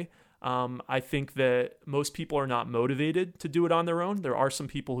human way. I think that most people are not motivated to do it on their own. There are some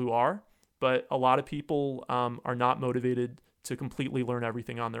people who are, but a lot of people are not motivated to completely learn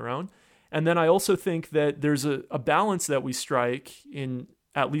everything on their own. And then I also think that there's a balance that we strike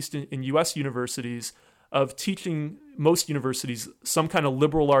at least in U.S. universities, of teaching most universities some kind of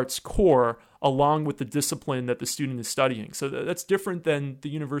liberal arts core along with the discipline that the student is studying. So that's different than the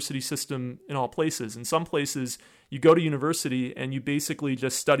university system in all places. In some places, you go to university and you basically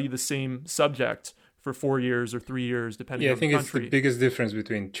just study the same subject for 4 years or 3 years, depending on the country. Yeah, I think it's the biggest difference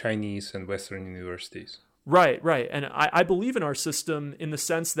between Chinese and Western universities. Right. And I believe in our system in the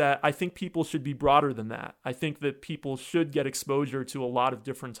sense that I think people should be broader than that. I think that people should get exposure to a lot of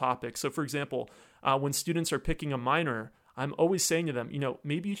different topics. So, for example, when students are picking a minor, I'm always saying to them,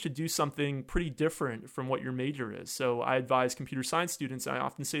 maybe you should do something pretty different from what your major is. So I advise computer science students, and I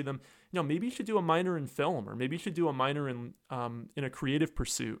often say to them, maybe you should do a minor in film, or maybe you should do a minor in a creative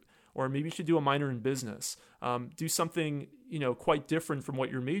pursuit, or maybe you should do a minor in business. Do something, quite different from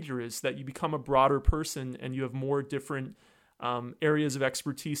what your major is, so that you become a broader person and you have more different areas of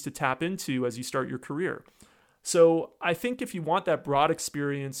expertise to tap into as you start your career. So I think if you want that broad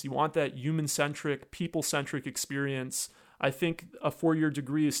experience, you want that human-centric, people-centric experience, I think a 4-year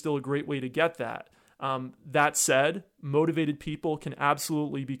degree is still a great way to get that. That said, motivated people can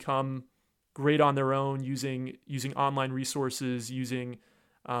absolutely become great on their own using online resources, using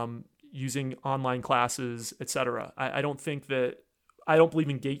online classes, etc. I don't believe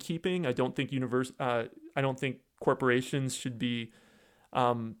in gatekeeping. I don't think corporations should be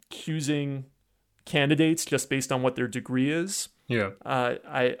choosing candidates just based on what their degree is. Yeah.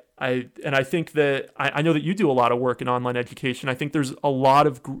 I think that I know that you do a lot of work in online education. I think there's a lot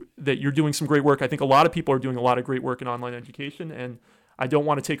of that you're doing some great work. I think a lot of people are doing a lot of great work in online education, and I don't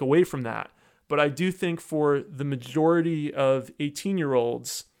want to take away from that. But I do think for the majority of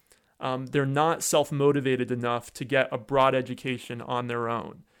 18-year-olds, they're not self-motivated enough to get a broad education on their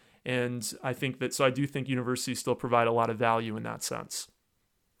own. And I do think universities still provide a lot of value in that sense.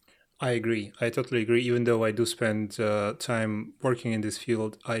 I agree. I totally agree. Even though I do spend time working in this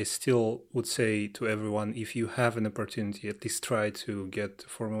field, I still would say to everyone, if you have an opportunity, at least try to get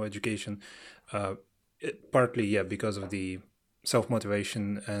formal education. Partly, because of the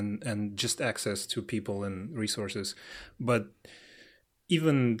self-motivation and just access to people and resources. But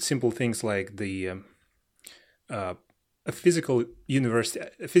even simple things like a physical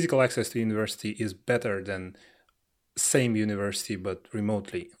access to university is better than same university but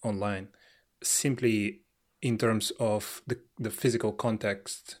remotely online, simply in terms of the physical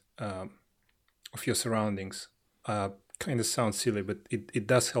context of your surroundings. Kind of sounds silly, but it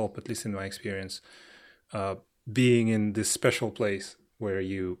does help, at least in my experience, being in this special place where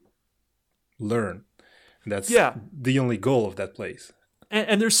you learn. That's the only goal of that place.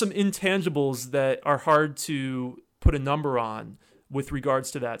 And there's some intangibles that are hard to put a number on with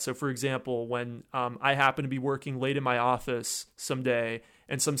regards to that. So, for example, when I happen to be working late in my office someday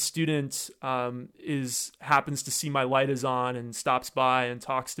and some student happens to see my light is on and stops by and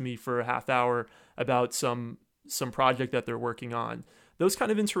talks to me for a half hour about some project that they're working on, those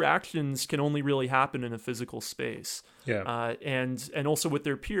kind of interactions can only really happen in a physical space. Yeah. And also with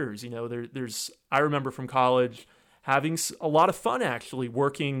their peers. I remember from college having a lot of fun actually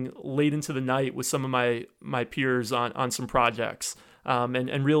working late into the night with some of my peers on some projects,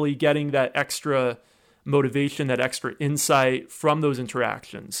 and really getting that extra motivation, that extra insight from those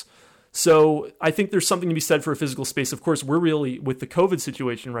interactions. So I think there's something to be said for a physical space. Of course, we're really, with the COVID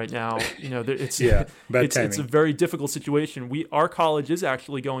situation right now, it's it's a very difficult situation. Our college is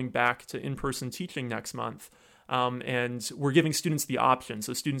actually going back to in-person teaching next month, and we're giving students the option.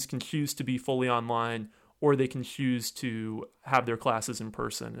 So students can choose to be fully online, or they can choose to have their classes in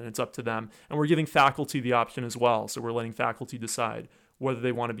person, and it's up to them. And we're giving faculty the option as well. So we're letting faculty decide whether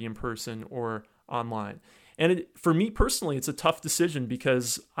they want to be in person or online. And for me personally, it's a tough decision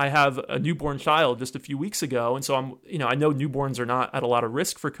because I have a newborn child just a few weeks ago. And so I know newborns are not at a lot of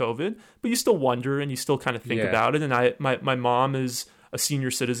risk for COVID, but you still wonder and you still kind of think about it. And my mom is a senior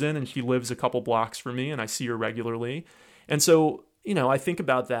citizen and she lives a couple blocks from me and I see her regularly. And so, I think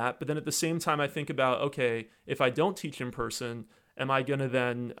about that. But then at the same time, I think about, okay, if I don't teach in person, am I going to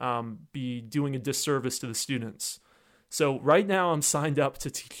then be doing a disservice to the students? So right now I'm signed up to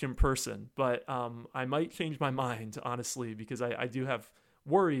teach in person, but I might change my mind, honestly, because I do have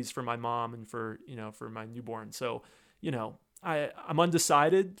worries for my mom and for my newborn. So, I'm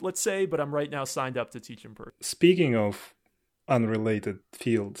undecided, let's say, but I'm right now signed up to teach in person. Speaking of unrelated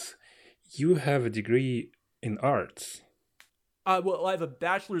fields, you have a degree in arts. Well, I have a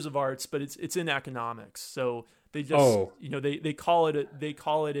bachelor's of arts, but it's in economics. So they just, they call it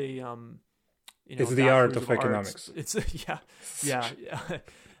a it's the art of economics. It's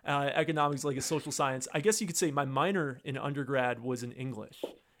economics is like a social science. I guess you could say my minor in undergrad was in English,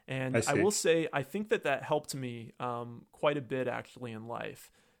 and I will say I think that helped me quite a bit actually in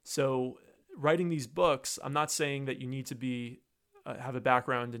life. So writing these books, I'm not saying that you need to be have a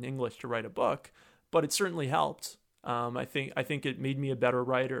background in English to write a book, but it certainly helped. I think it made me a better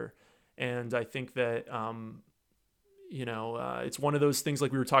writer, and I think that. It's one of those things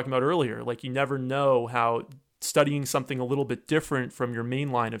like we were talking about earlier, like you never know how studying something a little bit different from your main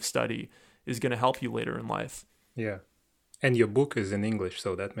line of study is going to help you later in life. Yeah. And your book is in English,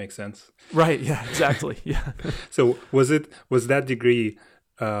 so that makes sense. Right. Yeah, exactly. Yeah. So was that degree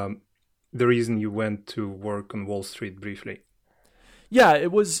the reason you went to work on Wall Street briefly? Yeah,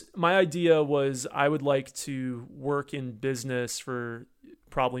 it was. My idea was I would like to work in business for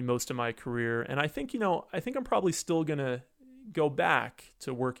probably most of my career. And I think I'm probably still going to go back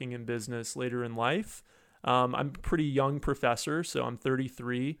to working in business later in life. I'm a pretty young professor, so I'm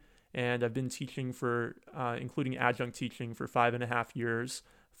 33, and I've been teaching for, including adjunct teaching, for 5.5 years,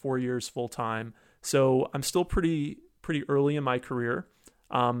 4 years full time. So I'm still pretty early in my career.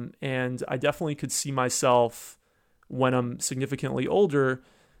 And I definitely could see myself when I'm significantly older,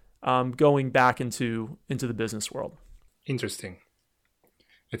 going back into the business world. Interesting.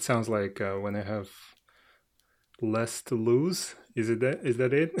 It sounds like when I have less to lose. Is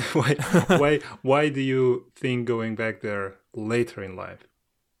that it? Why do you think going back there later in life?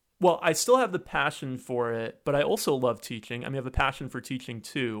 Well, I still have the passion for it, but I also love teaching. I mean, I have a passion for teaching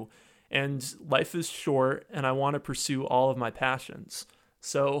too. And life is short, and I want to pursue all of my passions.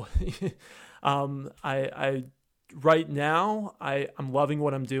 So, right now, I'm loving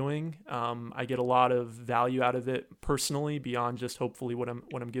what I'm doing. I get a lot of value out of it personally, beyond just hopefully what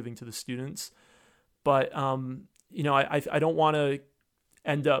I'm giving to the students. But I don't want to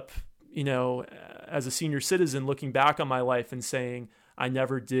end up, as a senior citizen, looking back on my life and saying I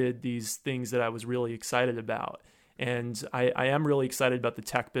never did these things that I was really excited about. And I am really excited about the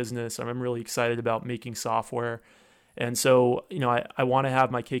tech business. I'm really excited about making software. And so, I want to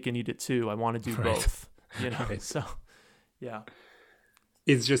have my cake and eat it too. I want to do both. Right. So, yeah.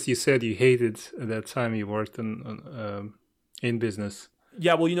 It's just you said you hated at that time you worked in business.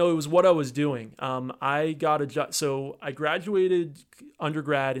 Yeah, well, it was what I was doing. I got a job. So I graduated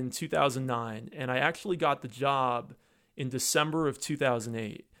undergrad in 2009, and I actually got the job in December of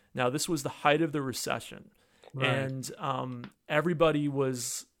 2008. Now, this was the height of the recession, right. And everybody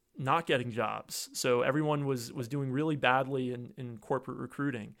was not getting jobs. So everyone was doing really badly in corporate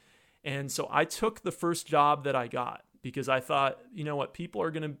recruiting. And so I took the first job that I got because I thought, people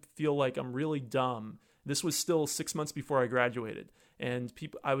are going to feel like I'm really dumb. This was still 6 months before I graduated. And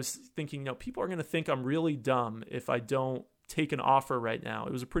I was thinking, people are going to think I'm really dumb if I don't take an offer right now.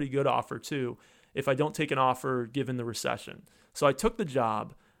 It was a pretty good offer too, if I don't take an offer given the recession. So I took the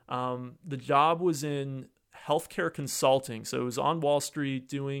job. The job was in healthcare consulting. So it was on Wall Street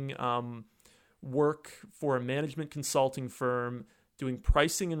doing work for a management consulting firm, doing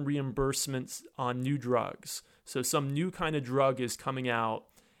pricing and reimbursements on new drugs. So some new kind of drug is coming out,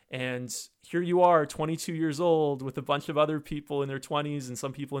 and here you are, 22 years old, with a bunch of other people in their 20s and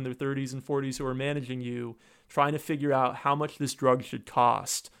some people in their 30s and 40s who are managing you, trying to figure out how much this drug should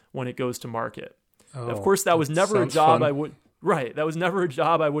cost when it goes to market. Oh, of course, that was never a job fun. That was never a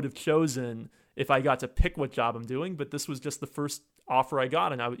job I would have chosen if I got to pick what job I'm doing, but this was just the first offer I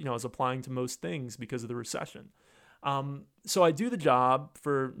got, and I was applying to most things because of the recession. So I do the job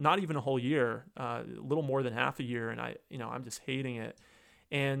for not even a whole year, a little more than half a year, and I'm just hating it.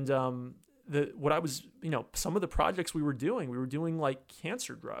 And some of the projects we were doing like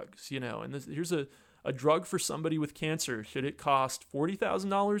cancer drugs, and here's a drug for somebody with cancer. Should it cost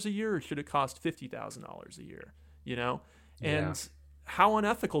 $40,000 a year, or should it cost $50,000 a year? And how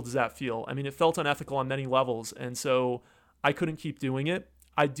unethical does that feel? I mean, it felt unethical on many levels. And so I couldn't keep doing it.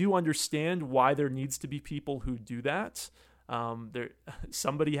 I do understand why there needs to be people who do that.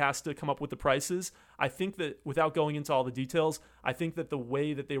 Somebody has to come up with the prices. I think that without going into all the details, I think that the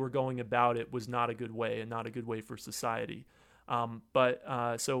way that they were going about it was not a good way and not a good way for society.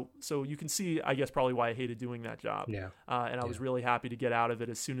 So you can see, I guess, probably why I hated doing that job. Yeah. And I was really happy to get out of it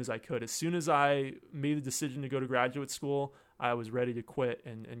as soon as I could. As soon as I made the decision to go to graduate school, I was ready to quit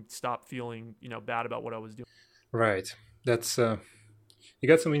and stop feeling, bad about what I was doing. Right. That's, you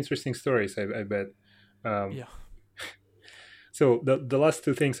got some interesting stories, I bet. Yeah. So the last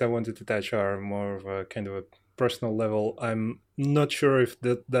two things I wanted to touch are more of a kind of a personal level. I'm not sure if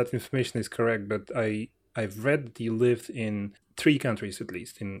that information is correct, but I've read that you lived in 3 countries at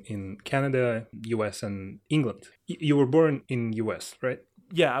least, in Canada, US, and England. You were born in US, right?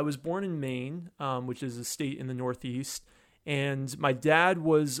 Yeah, I was born in Maine, which is a state in the Northeast. And my dad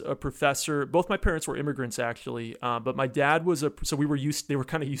was a professor. Both my parents were immigrants, actually. But my dad was so they were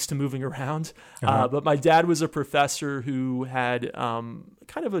kind of used to moving around. But my dad was a professor who had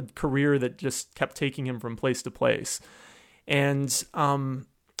kind of a career that just kept taking him from place to place. And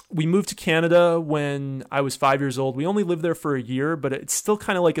we moved to Canada when I was 5 years old. We only lived there for a year, but it's still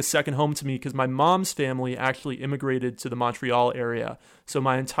kind of like a second home to me because my mom's family actually immigrated to the Montreal area. So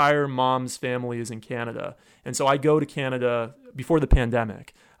my entire mom's family is in Canada. And so I go to Canada before the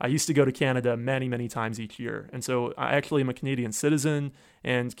pandemic. I used to go to Canada many, many times each year. And so I actually am a Canadian citizen,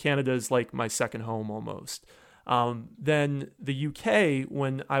 and Canada is like my second home almost. Then the UK,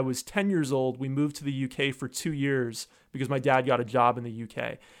 when I was 10 years old, we moved to the UK for 2 years because my dad got a job in the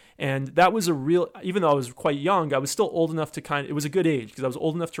UK. And that was even though I was quite young, I was still old enough to it was a good age because I was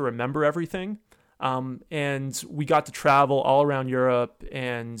old enough to remember everything. And we got to travel all around Europe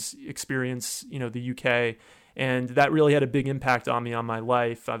and experience, the UK. And that really had a big impact on me, on my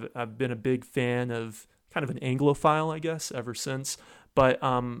life. I've been a big fan of kind of an Anglophile, I guess, ever since. But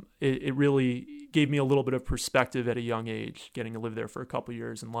it really gave me a little bit of perspective at a young age, getting to live there for a couple of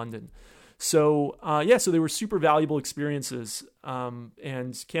years in London. So, so they were super valuable experiences.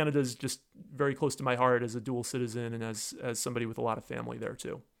 And Canada's just very close to my heart as a dual citizen and as somebody with a lot of family there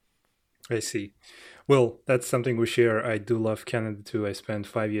too. I see. Well, that's something we share. I do love Canada too. I spent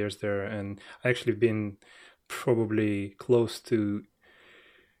 5 years there, and I actually been probably close to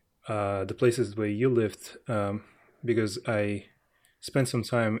the places where you lived because I spent some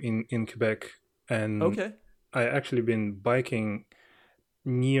time in Quebec, and okay. I actually been biking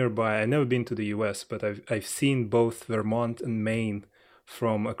nearby. I've never been to the US, but I've seen both Vermont and Maine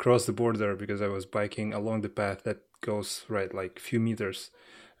from across the border because I was biking along the path that goes right like a few meters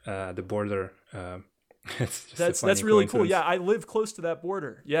the border. That's really cool. Yeah, I live close to that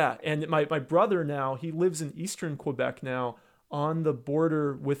border. Yeah, and my brother now, he lives in eastern Quebec now on the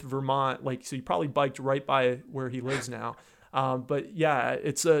border with Vermont. So you probably biked right by where he lives now. But yeah,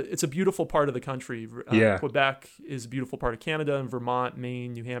 it's a beautiful part of the country. Quebec is a beautiful part of Canada, and Vermont,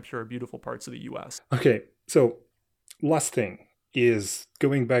 Maine, New Hampshire are beautiful parts of the U.S. Okay, so last thing is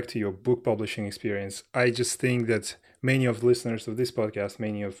going back to your book publishing experience. I just think that many of the listeners of this podcast,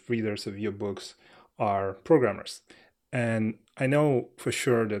 many of readers of your books are programmers. And I know for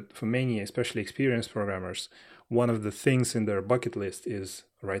sure that for many, especially experienced programmers, one of the things in their bucket list is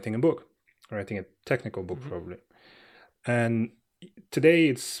writing a book, writing a technical book probably. And today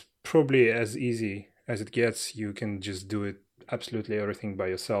it's probably as easy as it gets. You can just do it absolutely everything by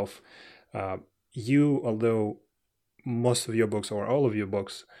yourself. Although most of your books or all of your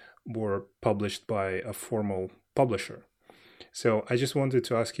books were published by a formal publisher. So I just wanted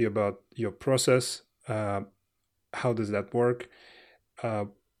to ask you about your process. How does that work?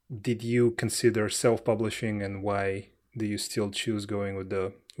 Did you consider self-publishing, and why do you still choose going with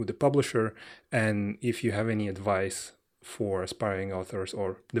the publisher? And if you have any advice for aspiring authors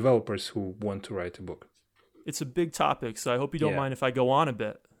or developers who want to write a book. It's a big topic, so I hope you don't mind if I go on a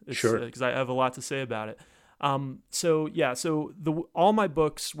bit. Sure. Because I have a lot to say about it. All my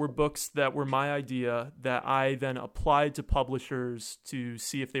books were books that were my idea that I then applied to publishers to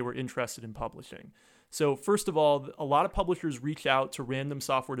see if they were interested in publishing. So first of all, a lot of publishers reach out to random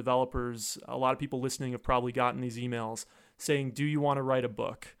software developers. A lot of people listening have probably gotten these emails saying, do you want to write a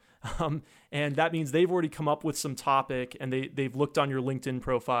book? And that means they've already come up with some topic, and they've looked on your LinkedIn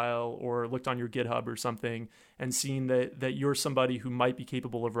profile or looked on your GitHub or something and seen that you're somebody who might be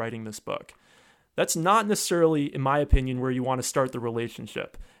capable of writing this book. That's not necessarily, in my opinion, where you want to start the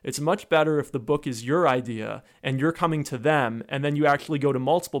relationship. It's much better if the book is your idea and you're coming to them, and then you actually go to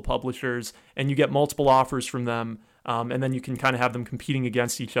multiple publishers and you get multiple offers from them, and then you can kind of have them competing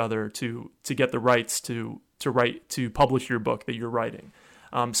against each other to get the rights to to publish your book that you're writing.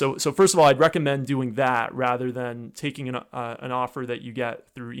 So first of all, I'd recommend doing that rather than taking an offer that you get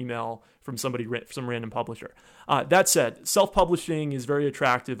through email from some random publisher. That said, self-publishing is very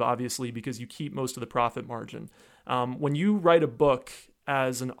attractive, obviously, because you keep most of the profit margin. When you write a book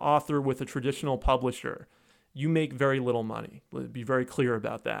as an author with a traditional publisher, you make very little money. Let's be very clear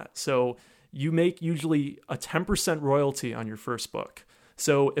about that. So you make usually a 10% royalty on your first book.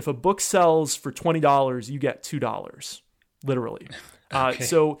 So if a book sells for $20, you get $2, literally. Okay.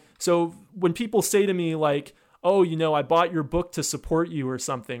 So when people say to me like, oh, I bought your book to support you or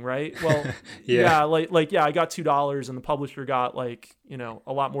something, right? Well, yeah, I got $2 and the publisher got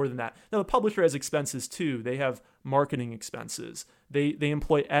a lot more than that. Now the publisher has expenses too. They have marketing expenses. They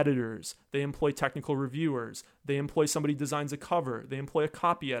employ editors. They employ technical reviewers. They employ somebody who designs a cover. They employ a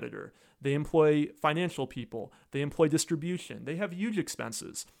copy editor. They employ financial people. They employ distribution. They have huge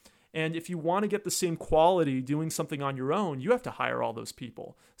expenses. And if you want to get the same quality doing something on your own, you have to hire all those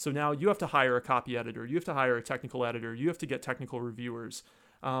people. So now you have to hire a copy editor. You have to hire a technical editor. You have to get technical reviewers.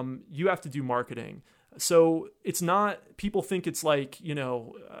 You have to do marketing. So it's not, people think it's like,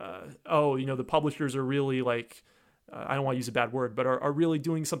 the publishers are really like, I don't want to use a bad word, but are really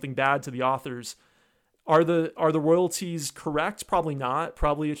doing something bad to the authors. Are the royalties correct? Probably not.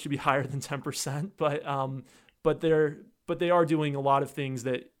 Probably it should be higher than 10%, but they are doing a lot of things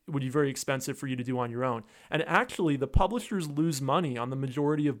that would be very expensive for you to do on your own. And actually, the publishers lose money on the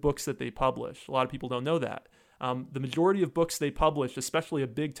majority of books that they publish. A lot of people don't know that. The majority of books they publish, especially a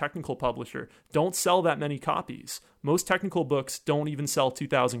big technical publisher, don't sell that many copies. Most technical books don't even sell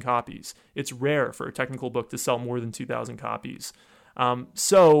 2,000 copies. It's rare for a technical book to sell more than 2,000 copies.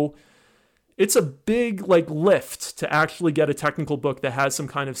 So it's a big lift to actually get a technical book that has some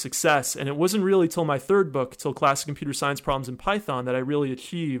kind of success. And it wasn't really till my third book, till Classic Computer Science Problems in Python, that I really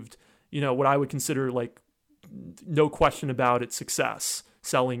achieved, what I would consider no question about it success,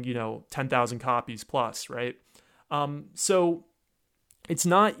 selling, 10,000 copies plus, right? So it's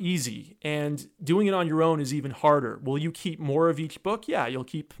not easy, and doing it on your own is even harder. Will you keep more of each book? Yeah, you'll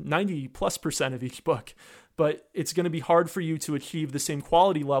keep 90+% of each book. But it's going to be hard for you to achieve the same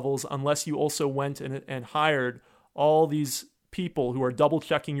quality levels unless you also went and hired all these people who are double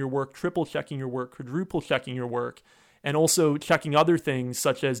checking your work, triple checking your work, quadruple checking your work, and also checking other things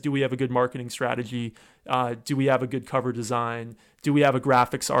such as, do we have a good marketing strategy? Do we have a good cover design? Do we have a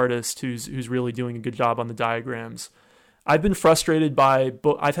graphics artist who's really doing a good job on the diagrams? I've been frustrated by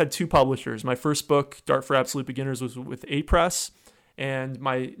I've had two publishers. My first book, Dart for Absolute Beginners, was with A-Press. And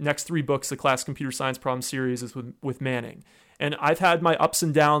my next three books, the Classic Computer Science Problem series, is with Manning. And I've had my ups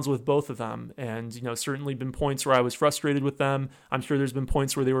and downs with both of them. And, certainly been points where I was frustrated with them. I'm sure there's been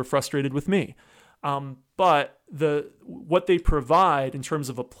points where they were frustrated with me. But what they provide in terms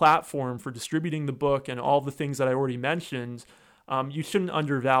of a platform for distributing the book and all the things that I already mentioned, you shouldn't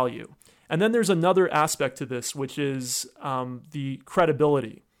undervalue. And then there's another aspect to this, which is the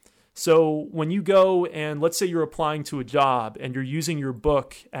credibility. So when you go and let's say you're applying to a job and you're using your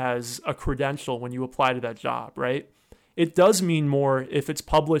book as a credential when you apply to that job, right? It does mean more if it's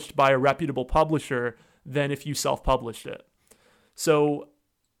published by a reputable publisher than if you self-published it. So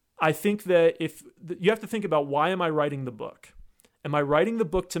I think that you have to think about, why am I writing the book? Am I writing the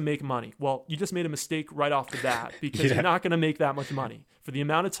book to make money? Well, you just made a mistake right off the bat because You're not going to make that much money. For the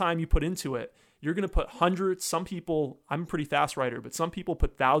amount of time you put into it, you're going to put hundreds, some people, I'm a pretty fast writer, but some people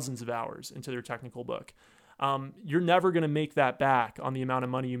put thousands of hours into their technical book. You're never going to make that back on the amount of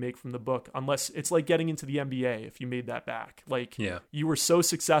money you make from the book, unless it's like getting into the NBA if you made that back. You were so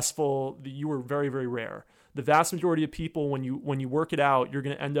successful that you were very, very rare. The vast majority of people, when you work it out, you're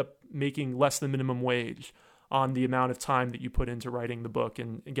going to end up making less than minimum wage on the amount of time that you put into writing the book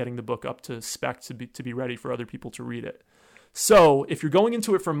and getting the book up to spec to be ready for other people to read it. So if you're going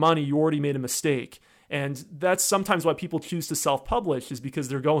into it for money, you already made a mistake. And that's sometimes why people choose to self-publish, is because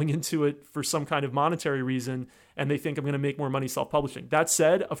they're going into it for some kind of monetary reason and they think, I'm going to make more money self-publishing. That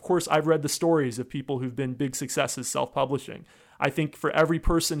said, of course, I've read the stories of people who've been big successes self-publishing. I think for every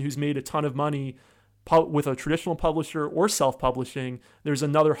person who's made a ton of money with a traditional publisher or self-publishing, there's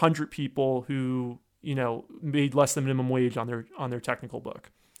another 100 people who, made less than minimum wage on their technical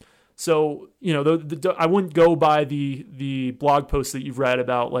book. So, I wouldn't go by the blog posts that you've read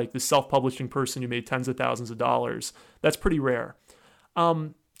about the self-publishing person who made tens of thousands of dollars. That's pretty rare.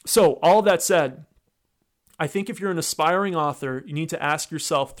 So all that said, I think if you're an aspiring author, you need to ask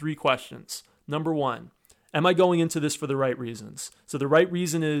yourself 3 questions. Number 1, am I going into this for the right reasons? So the right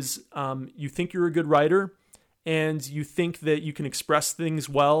reason is you think you're a good writer and you think that you can express things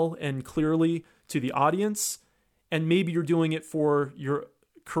well and clearly to the audience, and maybe you're doing it for your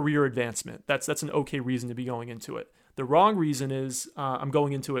career advancement. That's an okay reason to be going into it. The wrong reason is I'm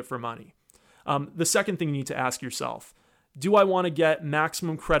going into it for money. The second thing you need to ask yourself, do I want to get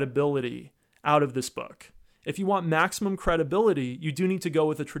maximum credibility out of this book? If you want maximum credibility, you do need to go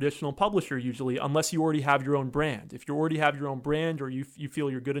with a traditional publisher usually, unless you already have your own brand. If you already have your own brand, or you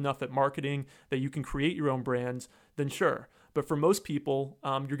feel you're good enough at marketing that you can create your own brand, then sure. But for most people,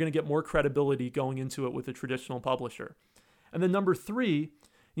 you're going to get more credibility going into it with a traditional publisher. And then number 3,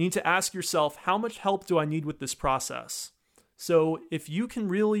 you need to ask yourself, how much help do I need with this process? So if you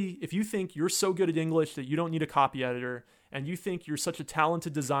think you're so good at English that you don't need a copy editor, and you think you're such a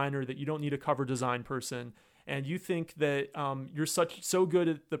talented designer that you don't need a cover design person, and you think that you're so good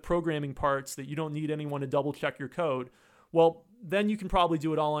at the programming parts that you don't need anyone to double check your code, well, then you can probably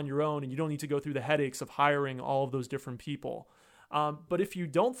do it all on your own, and you don't need to go through the headaches of hiring all of those different people. But if you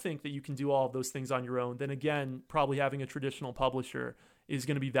don't think that you can do all of those things on your own, then again, probably having a traditional publisher is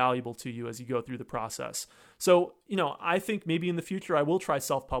going to be valuable to you as you go through the process. So, I think maybe in the future I will try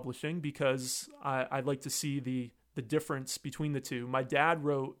self-publishing, because I'd like to see the difference between the two. My dad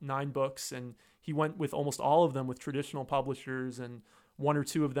wrote 9 books, and he went with almost all of them with traditional publishers, and 1 or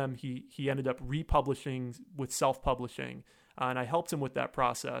 2 of them he ended up republishing with self-publishing, and I helped him with that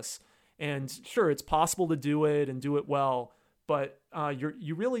process. And sure, it's possible to do it and do it well, but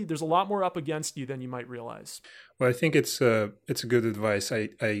there's a lot more up against you than you might realize. Well, I think it's a good advice.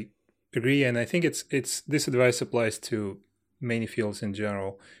 I agree, and I think it's this advice applies to many fields in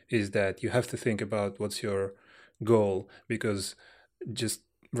general. Is that you have to think about what's your goal, because just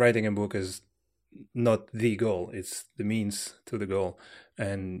writing a book is not the goal, it's the means to the goal.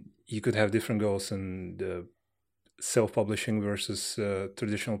 And you could have different goals in the self-publishing versus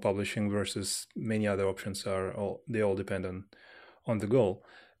traditional publishing versus many other options. They all depend on the goal,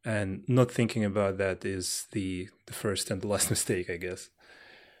 and not thinking about that is the first and the last mistake, I guess.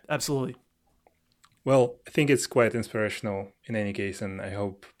 Absolutely. Well, I think it's quite inspirational in any case, and I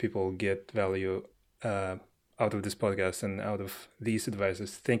hope people get value out of this podcast and out of these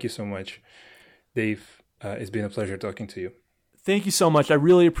advices. Thank you so much, Dave. It's been a pleasure talking to you. Thank you so much. I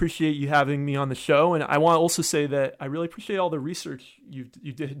really appreciate you having me on the show. And I want to also say that I really appreciate all the research you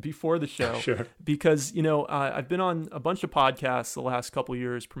did before the show. Sure. Because, I've been on a bunch of podcasts the last couple of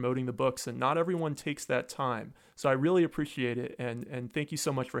years promoting the books, and not everyone takes that time. So I really appreciate it. And thank you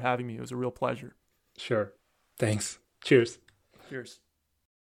so much for having me. It was a real pleasure. Sure. Thanks. Cheers. Cheers.